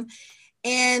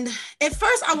 And at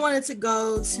first I wanted to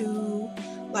go to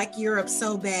like Europe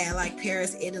so bad, like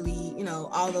Paris, Italy,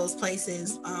 all those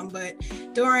places. But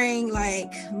during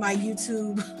like my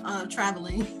YouTube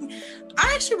traveling,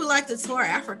 I actually would like to tour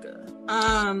Africa.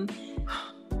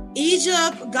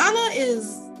 Egypt, Ghana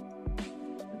is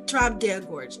drop dead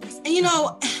gorgeous. And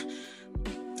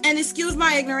and excuse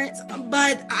my ignorance,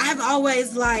 but I've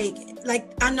always like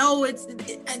I know it's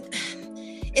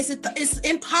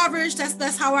impoverished.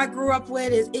 That's how I grew up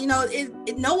with it.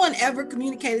 No one ever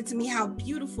communicated to me how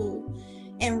beautiful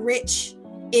and rich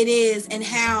it is, and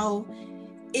how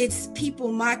it's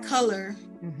people my color.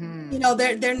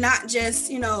 They're not just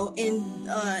in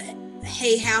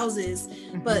hay houses,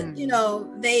 but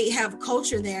they have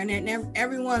culture there, and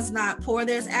everyone's not poor.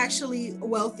 There's actually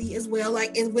wealthy as well,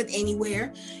 like with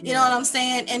anywhere, you know what I'm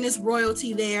saying? And it's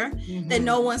royalty there that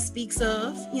no one speaks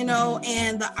of,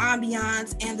 and the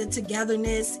ambiance and the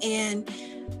togetherness, and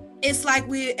it's like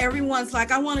everyone's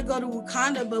like, I want to go to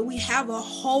Wakanda, but we have a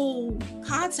whole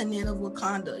continent of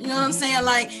Wakanda. You know what I'm saying?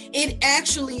 Like, it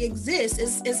actually exists.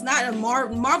 It's not a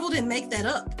Marvel didn't make that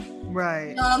up. Right.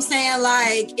 You know what I'm saying?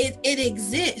 Like, it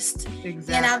exists.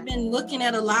 Exactly. And I've been looking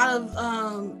at a lot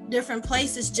of different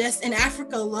places just in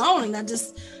Africa alone, and I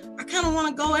kind of want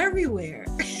to go everywhere.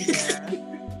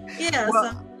 Yeah.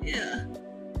 Well,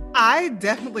 I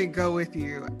definitely go with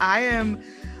you. I am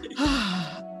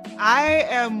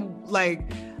like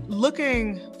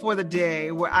looking for the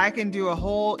day where I can do a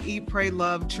whole Eat, Pray,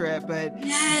 Love trip, but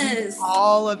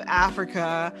all of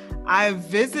Africa. I've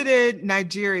visited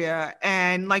Nigeria,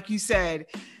 and like you said,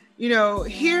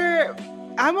 here,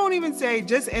 I won't even say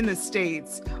just in the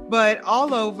States, but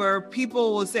all over,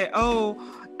 people will say, oh,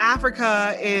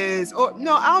 Africa is, or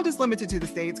no, I'll just limit it to the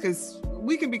States because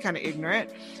we can be kind of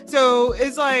ignorant. So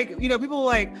it's like, people are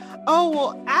like, oh,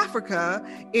 well, Africa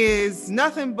is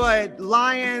nothing but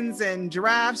lions and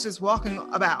giraffes just walking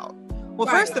about. Well,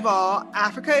 first of all,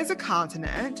 Africa is a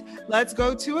continent. Let's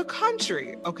go to a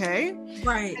country, okay?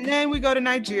 Right. And then we go to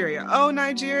Nigeria. Oh,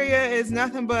 Nigeria is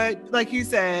nothing but, like you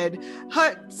said,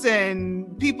 huts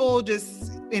and people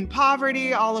just in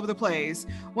poverty all over the place.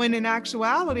 When in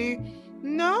actuality,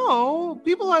 no,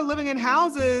 people are living in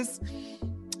houses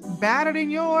better than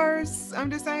yours.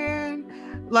 I'm just saying,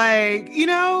 like,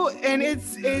 and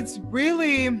it's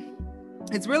really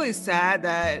sad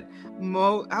that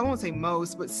I won't say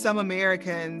most, but some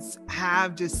Americans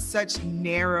have just such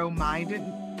narrow-minded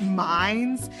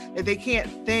minds that they can't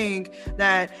think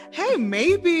that, hey,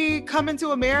 maybe coming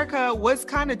to America was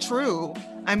kind of true.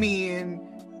 I mean,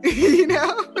 I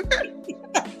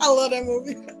love that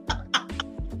movie.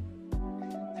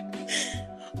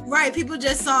 Right. People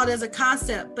just saw it as a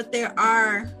concept, but there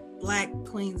are Black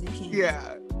queens and kings.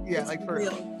 Yeah. It's like for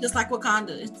real. Just like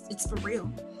Wakanda. It's for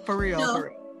real. For real. You know? For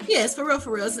real. Yeah, it's for real,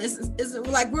 for real. It's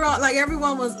like we're all like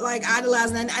everyone was like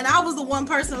idolizing, and I was the one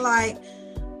person like,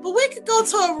 but we could go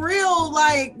to a real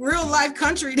life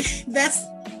country that's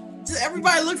just,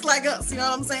 everybody looks like us. You know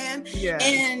what I'm saying? Yeah.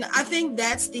 And I think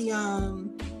that's the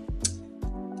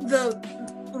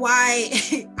why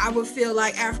I would feel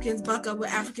like Africans buck up with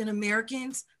African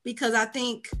Americans, because I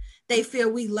think they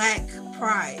feel we lack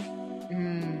pride.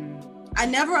 I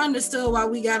never understood why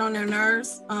we got on their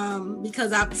nerves,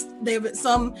 because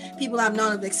some people I've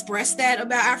known have expressed that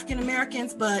about African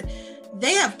Americans, but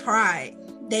they have pride.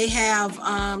 They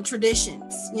have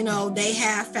traditions, you know, they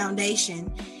have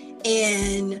foundation.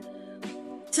 And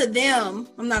to them,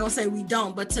 I'm not gonna say we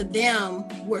don't, but to them,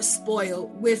 we're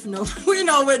spoiled with no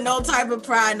type of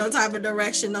pride, no type of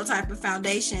direction, no type of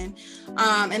foundation.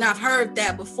 And I've heard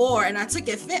that before, and I took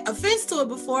offense to it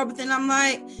before, but then I'm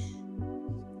like,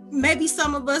 maybe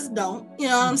some of us don't, you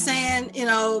know what I'm saying? You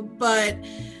know, but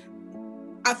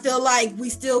I feel like we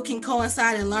still can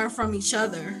coincide and learn from each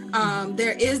other.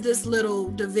 There is this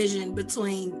little division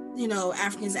between, you know,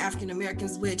 Africans and African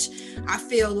Americans, which I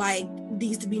feel like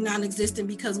needs to be non-existent,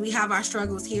 because we have our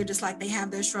struggles here just like they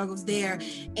have their struggles there.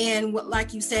 And what,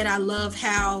 like you said, I love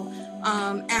how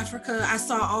Africa, I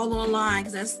saw all online,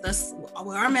 because that's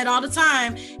where I'm at all the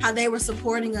time, how they were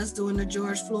supporting us doing the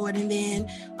George Floyd. And then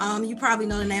you probably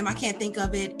know the name, I can't think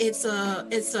of it. Is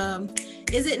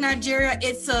it Nigeria?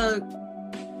 It's a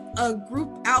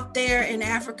group out there in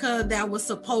Africa that was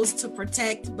supposed to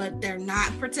protect, but they're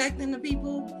not protecting the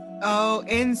people. Oh,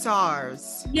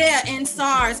 NSARS. Yeah,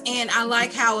 NSARS. And I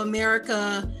like how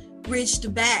America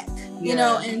reached back, you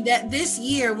know, and that this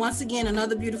year, once again,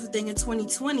 another beautiful thing in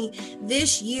 2020,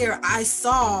 this year I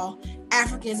saw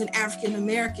Africans and African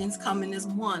Americans coming as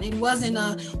one. It wasn't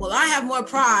well, I have more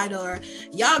pride, or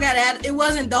y'all got to, it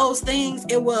wasn't those things.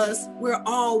 It was, we're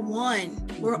all one.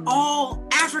 We're all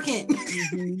African.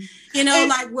 You know,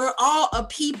 like we're all a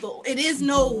people. It is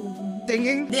no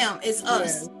singing them, it's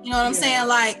us. You know what I'm saying?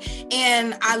 Like,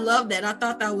 and I love that. I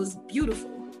thought that was beautiful.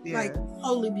 Like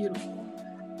totally beautiful.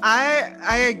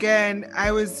 I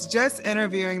was just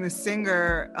interviewing the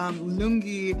singer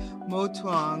Lungi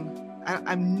Motuang.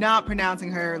 I'm not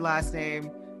pronouncing her last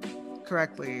name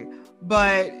correctly,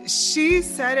 but she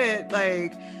said it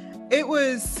like it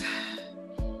was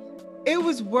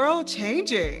world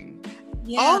changing.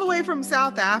 All the way from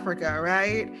South Africa,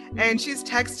 right? And she's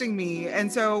texting me.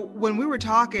 And so when we were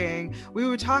talking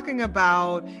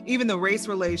about even the race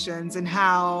relations and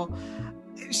how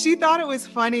she thought it was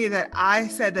funny that I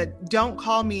said that don't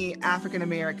call me African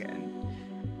American.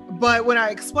 But when I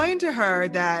explained to her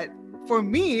that for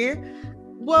me,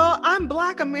 well, I'm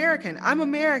Black American. I'm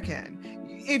American.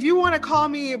 If you want to call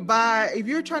me if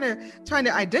you're trying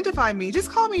to identify me,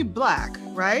 just call me Black,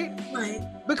 right? Right.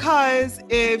 Because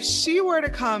if she were to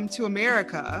come to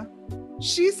America,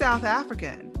 she's South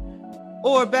African.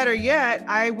 Or better yet,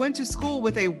 I went to school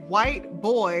with a white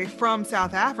boy from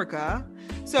South Africa.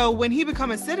 So when he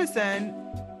becomes a citizen,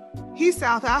 he's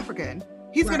South African.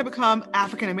 He's going to become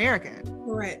African American.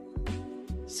 Right.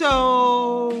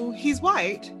 So he's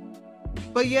white,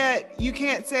 but yet you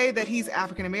can't say that he's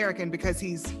African American because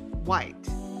he's white,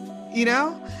 you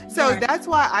know? So that's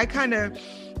why I kind of,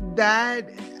 that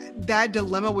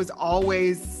dilemma was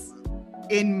always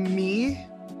in me.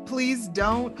 Please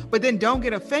don't, but then don't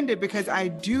get offended, because I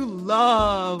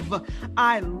love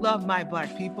my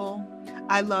Black people.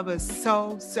 I love us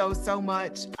so, so, so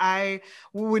much. I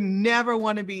would never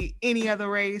want to be any other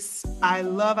race. I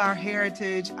love our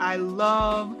heritage. I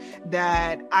love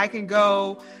that I can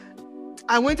go.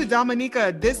 I went to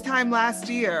Dominica this time last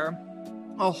year,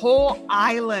 a whole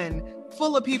island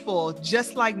full of people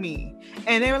just like me.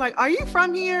 And they were like, are you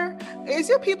from here? Is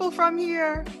your people from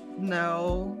here?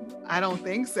 No, I don't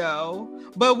think so.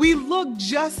 But we look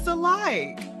just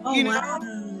alike, you know? Wow.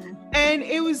 And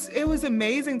it was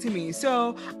amazing to me.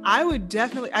 So I would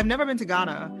definitely, I've never been to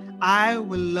Ghana. I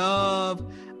would love,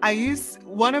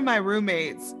 one of my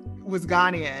roommates was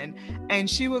Ghanaian, and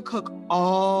she would cook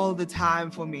all the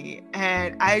time for me.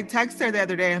 And I texted her the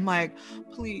other day, I'm like,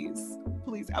 please,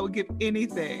 I would give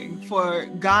anything for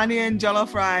Ghanaian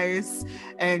jollof rice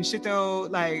and shito.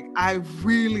 Like, I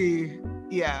really,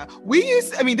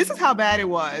 this is how bad it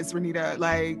was, Renita.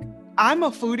 Like, I'm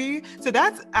a foodie. So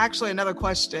that's actually another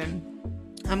question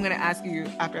I'm going to ask you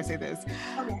after I say this.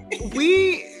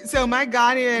 Okay. So my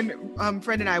Ghanaian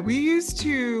friend and I, we used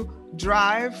to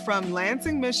drive from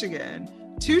Lansing, Michigan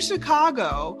to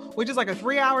Chicago, which is like a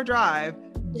 3-hour drive,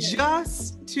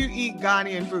 just to eat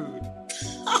Ghanaian food.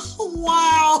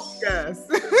 Wow. Yes.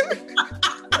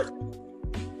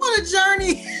 What a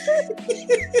journey.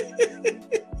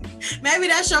 Maybe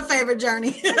that's your favorite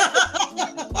journey.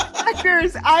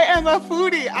 I am a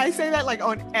foodie. I say that like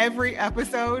on every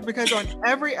episode because on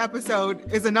every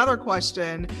episode is another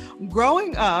question.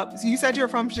 Growing up, so you said you're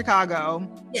from Chicago.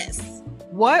 Yes.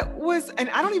 What was, and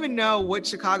I don't even know what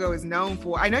Chicago is known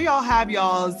for. I know y'all have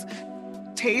y'all's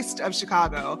taste of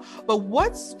Chicago, but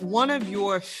what's one of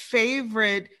your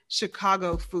favorite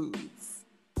Chicago foods?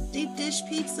 Deep dish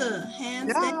pizza,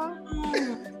 hands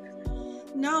down.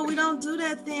 No, we don't do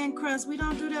that thin crust. We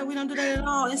don't do that. We don't do that at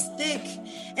all. It's thick.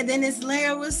 And then it's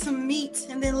layered with some meat,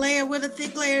 and then layered with a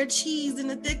thick layer of cheese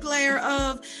and a thick layer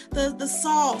of the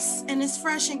sauce, and it's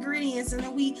fresh ingredients. And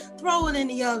then we throw it in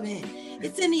the oven.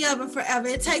 It's in the oven forever.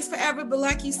 It takes forever, but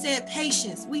like you said,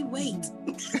 patience. We wait.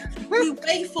 We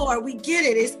wait for it. We get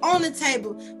it. It's on the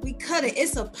table. We cut it.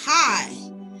 It's a pie.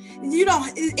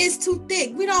 It's too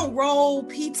thick. We don't roll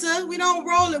pizza. We don't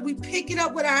roll it. We pick it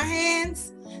up with our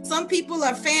hands. Some people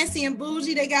are fancy and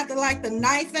bougie. They got the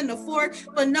knife and the fork,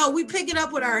 but no, we pick it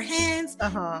up with our hands.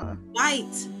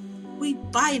 Bite. We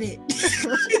bite it.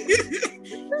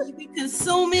 We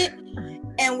consume it,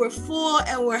 and we're full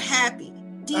and we're happy.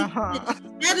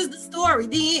 That is the story,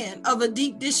 the end of a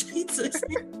deep dish pizza.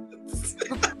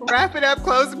 Wrap it up,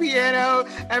 close the piano,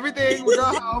 everything, we go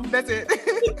home. That's it.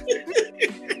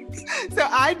 So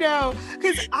I know,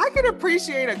 because I can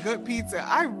appreciate a good pizza.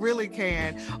 I really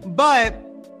can. But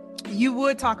you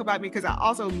would talk about me because I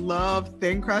also love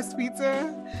thin crust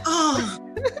pizza. Oh.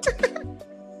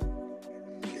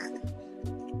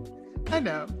 I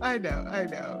know.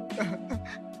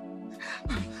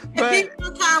 But people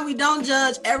are kind, we don't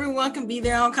judge. Everyone can be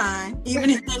their own kind, even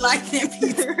if they like thin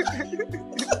pizza.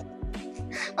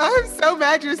 I'm so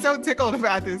mad you're so tickled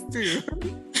about this too.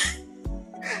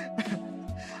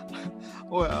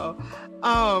 Well,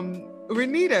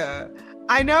 Renita,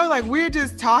 I know we're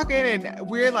just talking and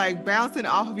we're bouncing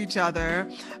off of each other.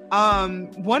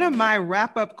 One of my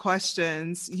wrap-up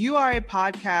questions, you are a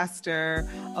podcaster,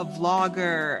 a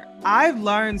vlogger. I've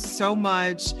learned so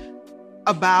much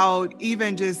about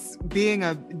even just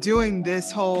doing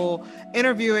this whole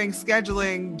interviewing,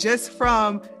 scheduling, just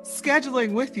from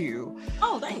scheduling with you.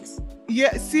 Oh, thanks.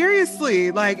 Yeah, seriously,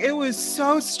 it was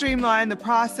so streamlined, the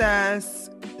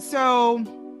process. So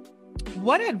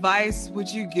what advice would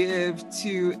you give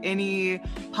to any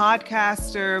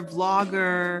podcaster,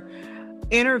 vlogger,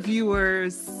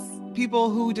 interviewers,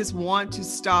 people who just want to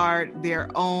start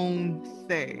their own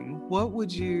thing?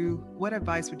 What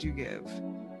advice would you give?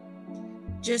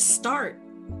 Just start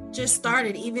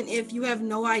it. Even if you have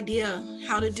no idea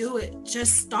how to do it,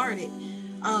 just start it.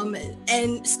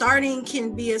 And starting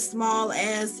can be as small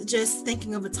as just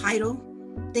thinking of a title,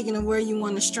 thinking of where you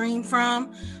want to stream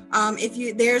from.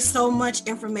 There's so much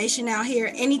information out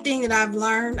here. Anything that I've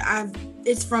learned,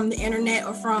 it's from the internet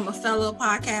or from a fellow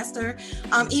podcaster.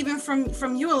 Even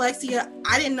from you, Alexia,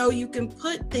 I didn't know you can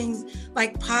put things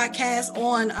like podcasts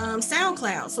on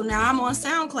SoundCloud. So now I'm on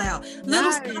SoundCloud.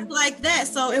 Little stuff like that.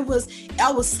 So I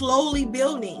was slowly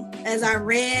building as I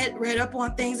read up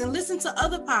on things and listened to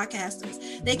other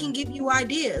podcasters. They can give you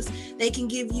ideas. They can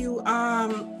give you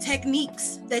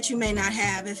techniques that you may not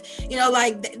have.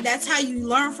 That's how you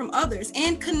learn from others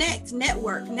and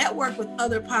network with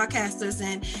other podcasters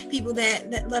and people that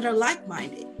are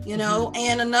like-minded,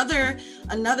 And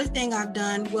another thing I've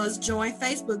done was join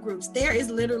Facebook groups. There is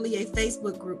literally a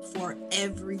Facebook group for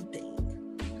everything.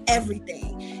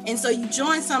 And so you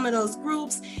join some of those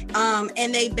groups,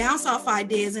 and they bounce off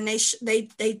ideas, and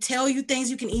they tell you things.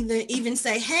 You can even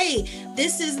say, hey,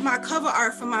 this is my cover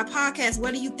art for my podcast.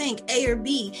 What do you think, A or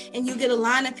B? And you get a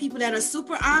line of people that are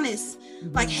super honest,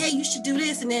 like, hey, you should do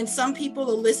this. And then some people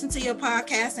will listen to your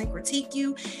podcast and critique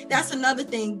you. That's another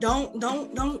thing.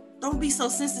 Don't be so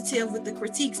sensitive with the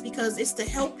critiques, because it's to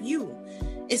help you.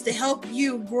 It's to help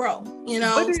you grow,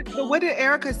 What did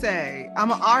Erica say?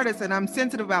 I'm an artist and I'm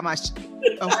sensitive about my shit,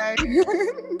 okay?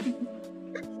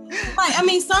 Right. I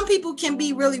mean, some people can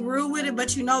be really rude with it, but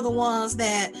the ones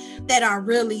that are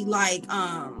really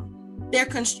they're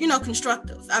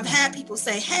constructive. I've had people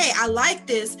say, hey, I like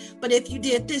this, but if you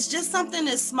did this, just something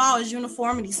as small as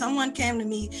uniformity. Someone came to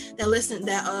me that listened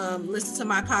to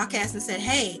my podcast and said,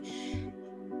 hey,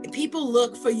 people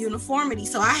look for uniformity.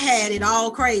 So I had it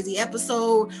all crazy.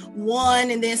 Episode 1,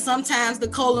 and then sometimes the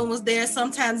colon was there,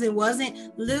 sometimes it wasn't.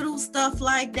 Little stuff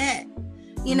like that.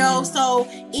 So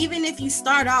even if you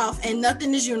start off and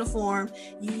nothing is uniform,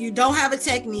 you don't have a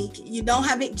technique, you don't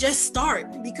have it, just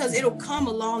start, because it'll come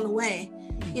along the way.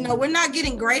 We're not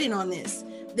getting graded on this.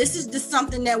 This is just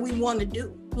something that we want to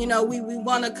do. We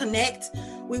want to connect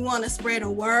We want to spread a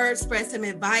word, spread some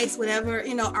advice, whatever,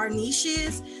 our niche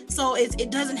is. So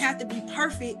it doesn't have to be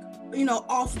perfect,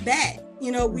 off bat.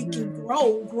 We can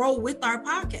grow with our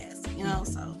podcast,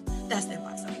 so that's the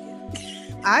advice I would give.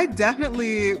 I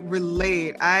definitely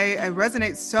relate. I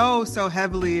resonate so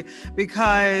heavily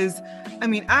because,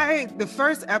 the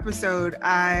first episode,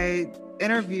 I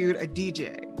interviewed a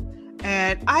DJ.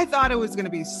 And I thought it was going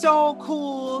to be so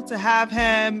cool to have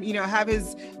him, have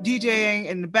his DJing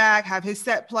in the back, have his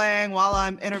set playing while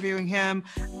I'm interviewing him.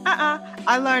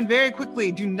 I learned very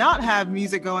quickly, do not have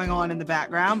music going on in the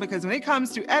background, because when it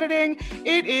comes to editing,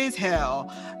 it is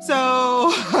hell.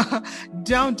 So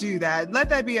don't do that. Let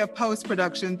that be a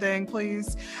post-production thing,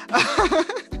 please.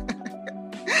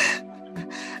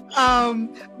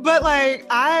 But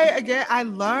I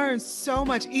learned so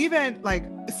much, even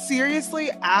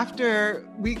seriously, after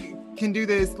we can do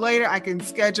this later, I can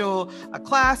schedule a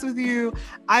class with you.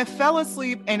 I fell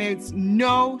asleep, and it's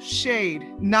no shade,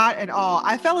 not at all.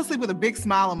 I fell asleep with a big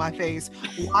smile on my face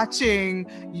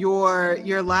watching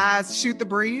your last Shoot the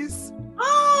Breeze.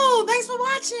 Oh, thanks for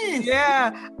watching.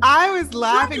 Yeah, I was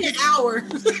laughing. An hour.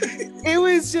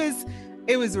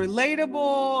 It was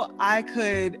relatable. I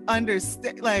could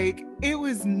understand, it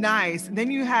was nice. And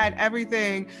then you had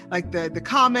everything, the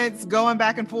comments going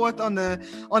back and forth on the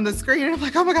screen. And I'm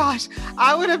like, oh my gosh,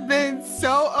 I would have been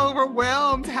so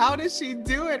overwhelmed. How does she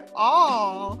do it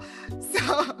all?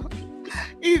 So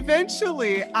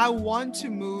eventually I want to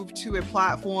move to a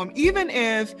platform, even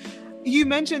if you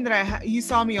mentioned that you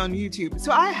saw me on YouTube.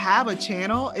 So I have a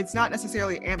channel. It's not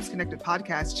necessarily Amps Connected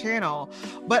podcast channel,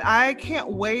 but I can't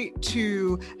wait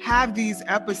to have these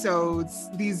episodes,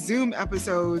 these Zoom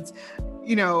episodes,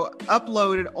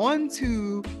 uploaded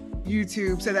onto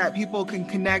YouTube so that people can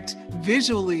connect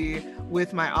visually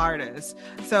with my artists.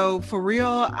 So for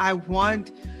real, I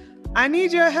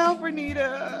need your help,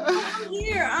 Renita.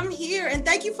 I'm here. And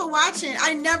thank you for watching.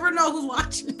 I never know who's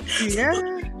watching.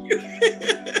 Yeah.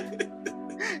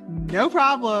 No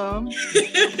problem.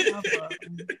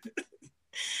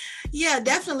 Yeah,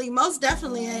 definitely. Most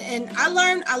definitely. And I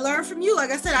learned from you.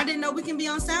 Like I said, I didn't know we can be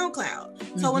on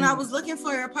SoundCloud. So when I was looking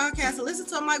for your podcast to listen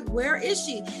to, I'm like, where is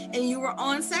she? And you were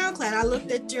on SoundCloud. I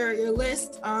looked at your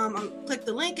list. I clicked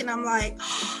the link, and I'm like,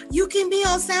 oh, you can be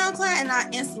on SoundCloud. And I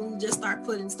instantly just start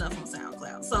putting stuff on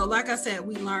SoundCloud. So like I said,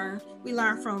 we learn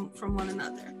from one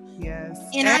another. Yes.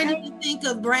 And I didn't even think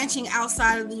of branching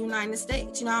outside of the United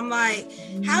States. I'm like,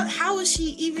 how is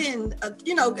she even,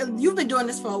 you've been doing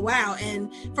this for a while,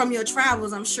 and from your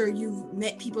travels, I'm sure you've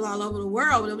met people all over the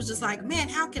world. It was just like, man,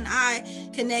 how can I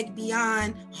connect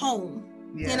beyond home?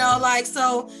 Yeah.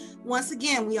 So once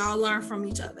again, we all learn from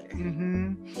each other.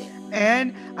 Mm-hmm.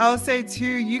 And I'll say too,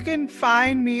 you can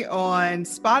find me on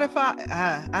Spotify.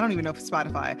 I don't even know if it's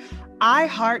Spotify.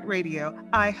 iHeartRadio.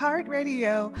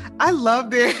 I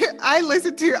love it. I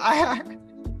listen to iHeart.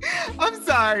 I'm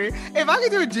sorry. If I could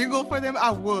do a jingle for them,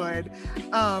 I would.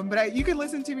 But you can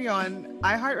listen to me on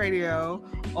iHeartRadio,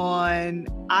 on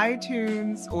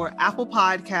iTunes or Apple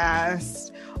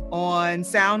Podcasts, on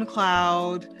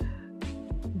SoundCloud.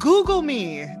 Google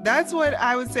me. That's what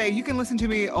I would say. You can listen to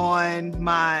me on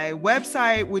my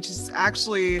website, which is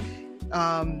actually,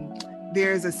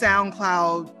 there's a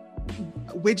SoundCloud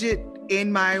widget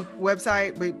in my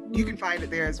website, but you can find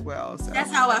it there as well. So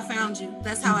that's how I found you.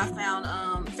 That's how I found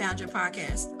your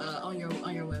podcast on your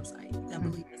website. I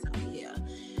believe that's how. Yeah,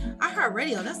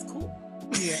 iHeartRadio. That's cool.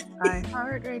 Yeah,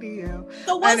 iHeartRadio.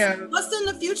 So what's in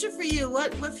the future for you?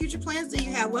 What future plans do you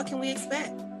have? What can we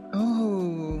expect?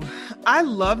 Oh, I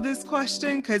love this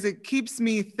question because it keeps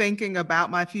me thinking about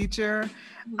my future.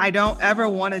 I don't ever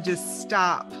want to just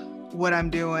stop what I'm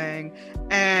doing.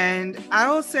 And I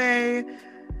will say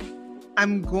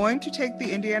I'm going to take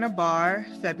the Indiana bar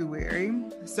February.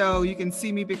 So you can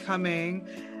see me becoming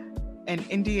an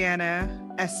Indiana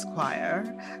Esquire.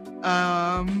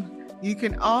 You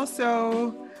can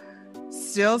also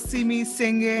still see me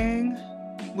singing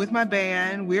with my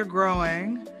band. We're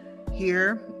growing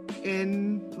here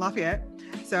in Lafayette.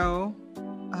 So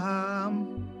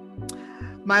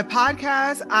my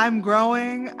podcast, I'm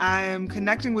growing. I'm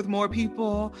connecting with more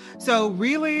people. So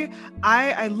really,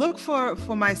 I look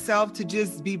for myself to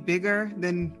just be bigger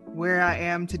than where I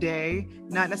am today,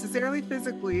 not necessarily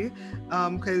physically,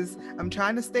 because I'm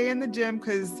trying to stay in the gym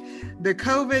because the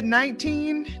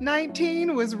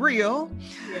COVID-19 was real.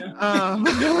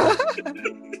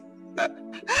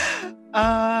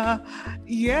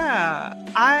 Yeah.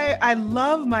 I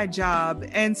love my job.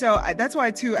 And so that's why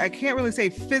too, I can't really say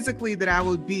physically that I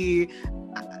would be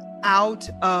out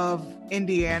of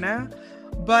Indiana,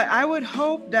 but I would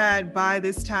hope that by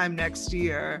this time next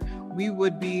year, we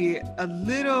would be a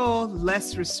little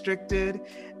less restricted,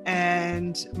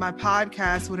 and my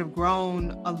podcast would have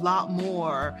grown a lot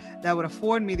more. That would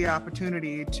afford me the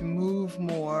opportunity to move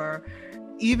more,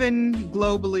 even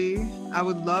globally. I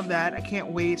would love that. I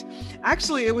can't wait.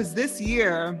 Actually, it was this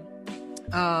year.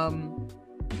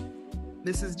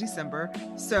 This is December.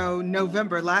 So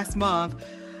November, last month,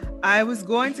 I was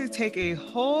going to take a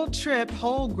whole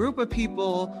group of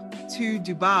people to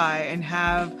Dubai and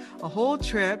have a whole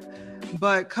trip,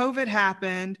 but COVID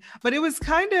happened. But it was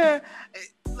kind of,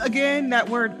 again, that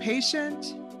word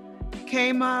patient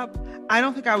came up. I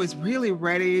don't think I was really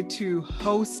ready to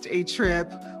host a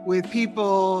trip with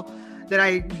people that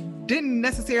I didn't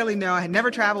necessarily know. I had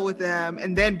never traveled with them,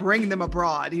 and then bring them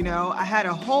abroad. You know, I had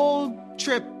a whole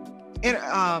trip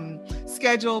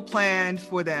schedule planned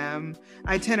for them,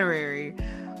 itinerary,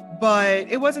 but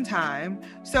it wasn't time.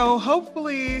 So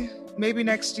hopefully maybe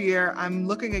next year I'm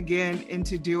looking again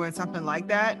into doing something like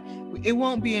that. It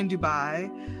won't be in Dubai,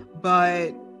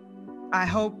 but I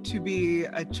hope to be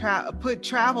put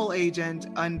travel agent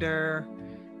under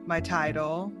my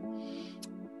title.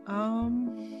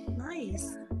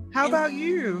 Nice. How about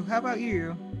you?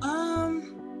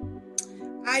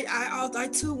 I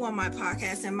too want my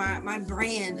podcast and my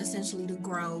brand essentially to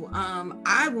grow.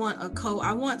 I want to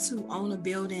own a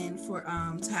building for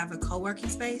to have a co-working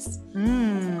space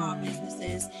for all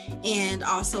businesses, and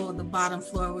also the bottom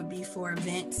floor would be for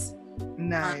events.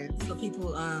 Nice. So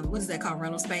people, what is that called?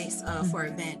 Rental space for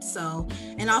events. So,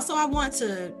 and also I want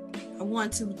to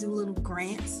do little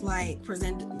grants, like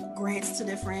present grants to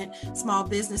different small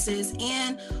businesses,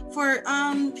 and for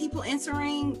people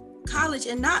entering college,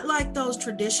 and not like those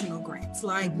traditional grants,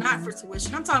 like not for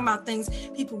tuition. I'm talking about things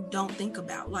people don't think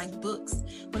about, like books.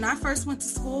 When I first went to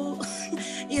school,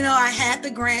 I had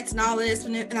the grants and all of this,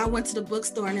 and I went to the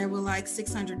bookstore and they were like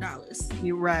 $600.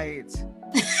 You're right.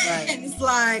 And it's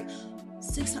like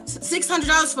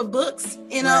 $600 for books,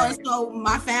 Right. And so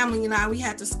my family and I, we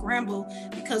had to scramble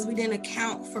because we didn't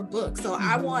account for books. So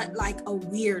I want like a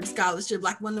weird scholarship,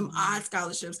 like one of them odd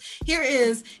scholarships.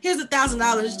 Here's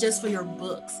 $1,000 just for your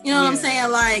books. You know what I'm saying?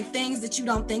 Like things that you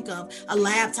don't think of, a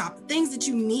laptop, things that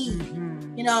you need.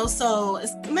 So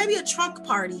it's maybe a trunk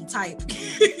party type,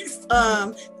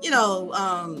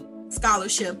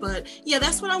 scholarship. But yeah,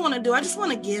 that's what I want to do. I just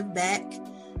want to give back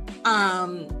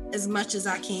as much as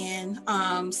I can.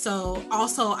 So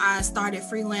also I started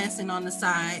freelancing on the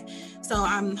side, so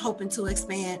I'm hoping to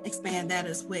expand that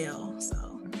as well.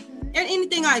 So, and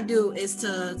anything I do is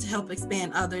to help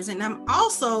expand others. And I'm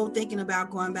also thinking about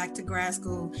going back to grad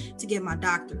school to get my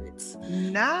doctorates.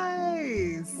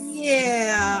 Nice.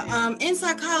 Yeah, in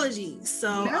psychology.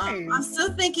 So Nice. I'm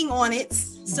still thinking on it.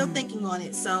 So,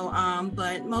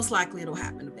 but most likely it'll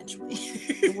happen eventually.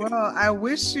 Well, I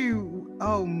wish you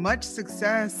much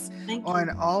success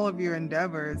on all of your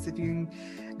endeavors. If you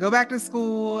go back to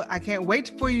school, I can't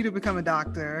wait for you to become a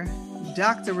doctor.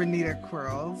 Dr. Renita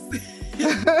Quirls.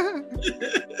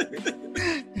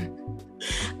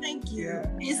 Thank you. Yeah.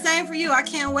 And same for you. I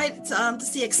can't wait to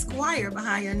see Esquire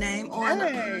behind your name on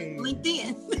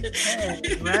LinkedIn.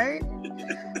 Right?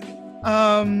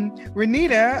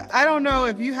 Renita, I don't know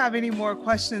if you have any more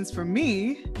questions for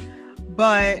me,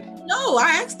 but no,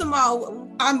 I asked them all.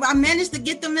 I managed to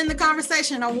get them in the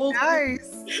conversation.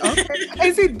 Nice. Okay.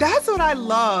 And see, that's what I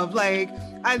love. Like,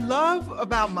 I love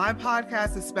about my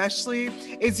podcast, especially,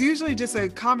 it's usually just a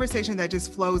conversation that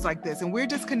just flows like this. And we're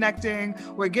just connecting.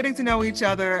 We're getting to know each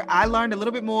other. I learned a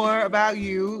little bit more about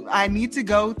you. I need to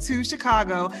go to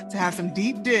Chicago to have some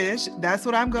deep dish. That's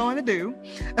what I'm going to do.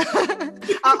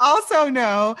 I also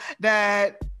know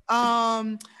that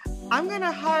I'm going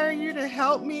to hire you to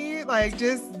help me, like,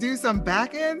 just do some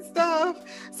back end stuff.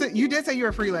 So you did say you're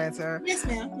a freelancer. Yes,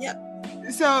 ma'am. Yep.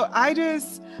 So I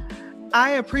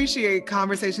appreciate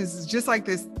conversations just like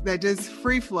this that just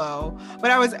free flow.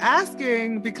 But I was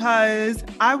asking because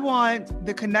I want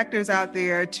the connectors out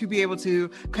there to be able to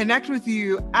connect with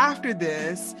you after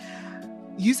this.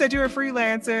 You said you're a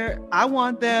freelancer. I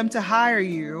want them to hire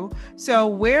you. So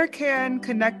where can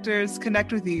connectors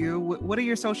connect with you? What are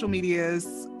your social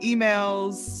medias,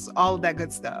 emails, all of that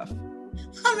good stuff?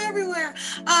 I'm everywhere.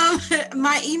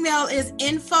 My email is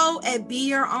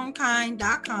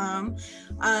info@beyourownkind.com.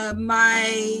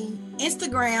 My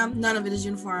Instagram, none of it is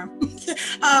uniform.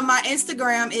 My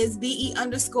Instagram is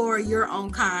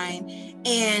BE_yourownkind.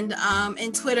 And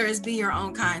Twitter is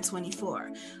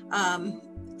BeYourOwnKind24.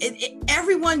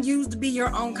 Everyone used to Be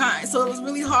Your Own Kind, so it was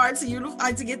really hard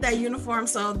to get that uniform.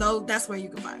 So that's where you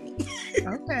can find me.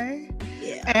 Okay.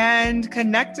 Yeah. And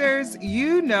connectors,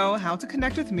 you know how to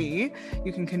connect with me.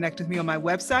 You can connect with me on my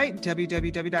website,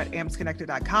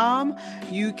 www.ampsconnected.com.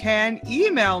 You can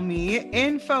email me,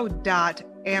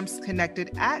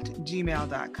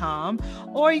 info.ampsconnected@gmail.com,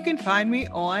 or you can find me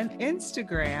on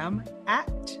Instagram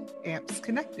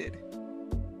 @ampsconnected.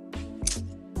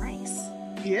 Nice.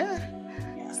 Yeah.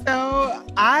 So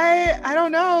I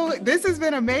don't know. This has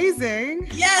been amazing.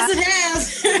 Yes, it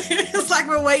has. It's like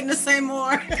we're waiting to say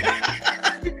more.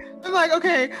 I'm like,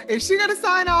 okay, is she gonna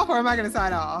sign off or am I gonna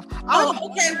sign off?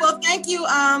 Okay. Well, thank you.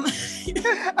 But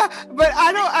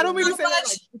I don't mean to say that, like,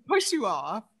 to push you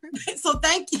off. So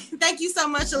thank you so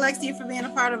much, Alexia, for being a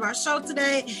part of our show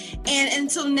today. And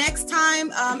until next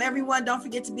time, everyone, don't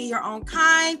forget to be your own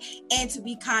kind and to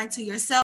be kind to yourself.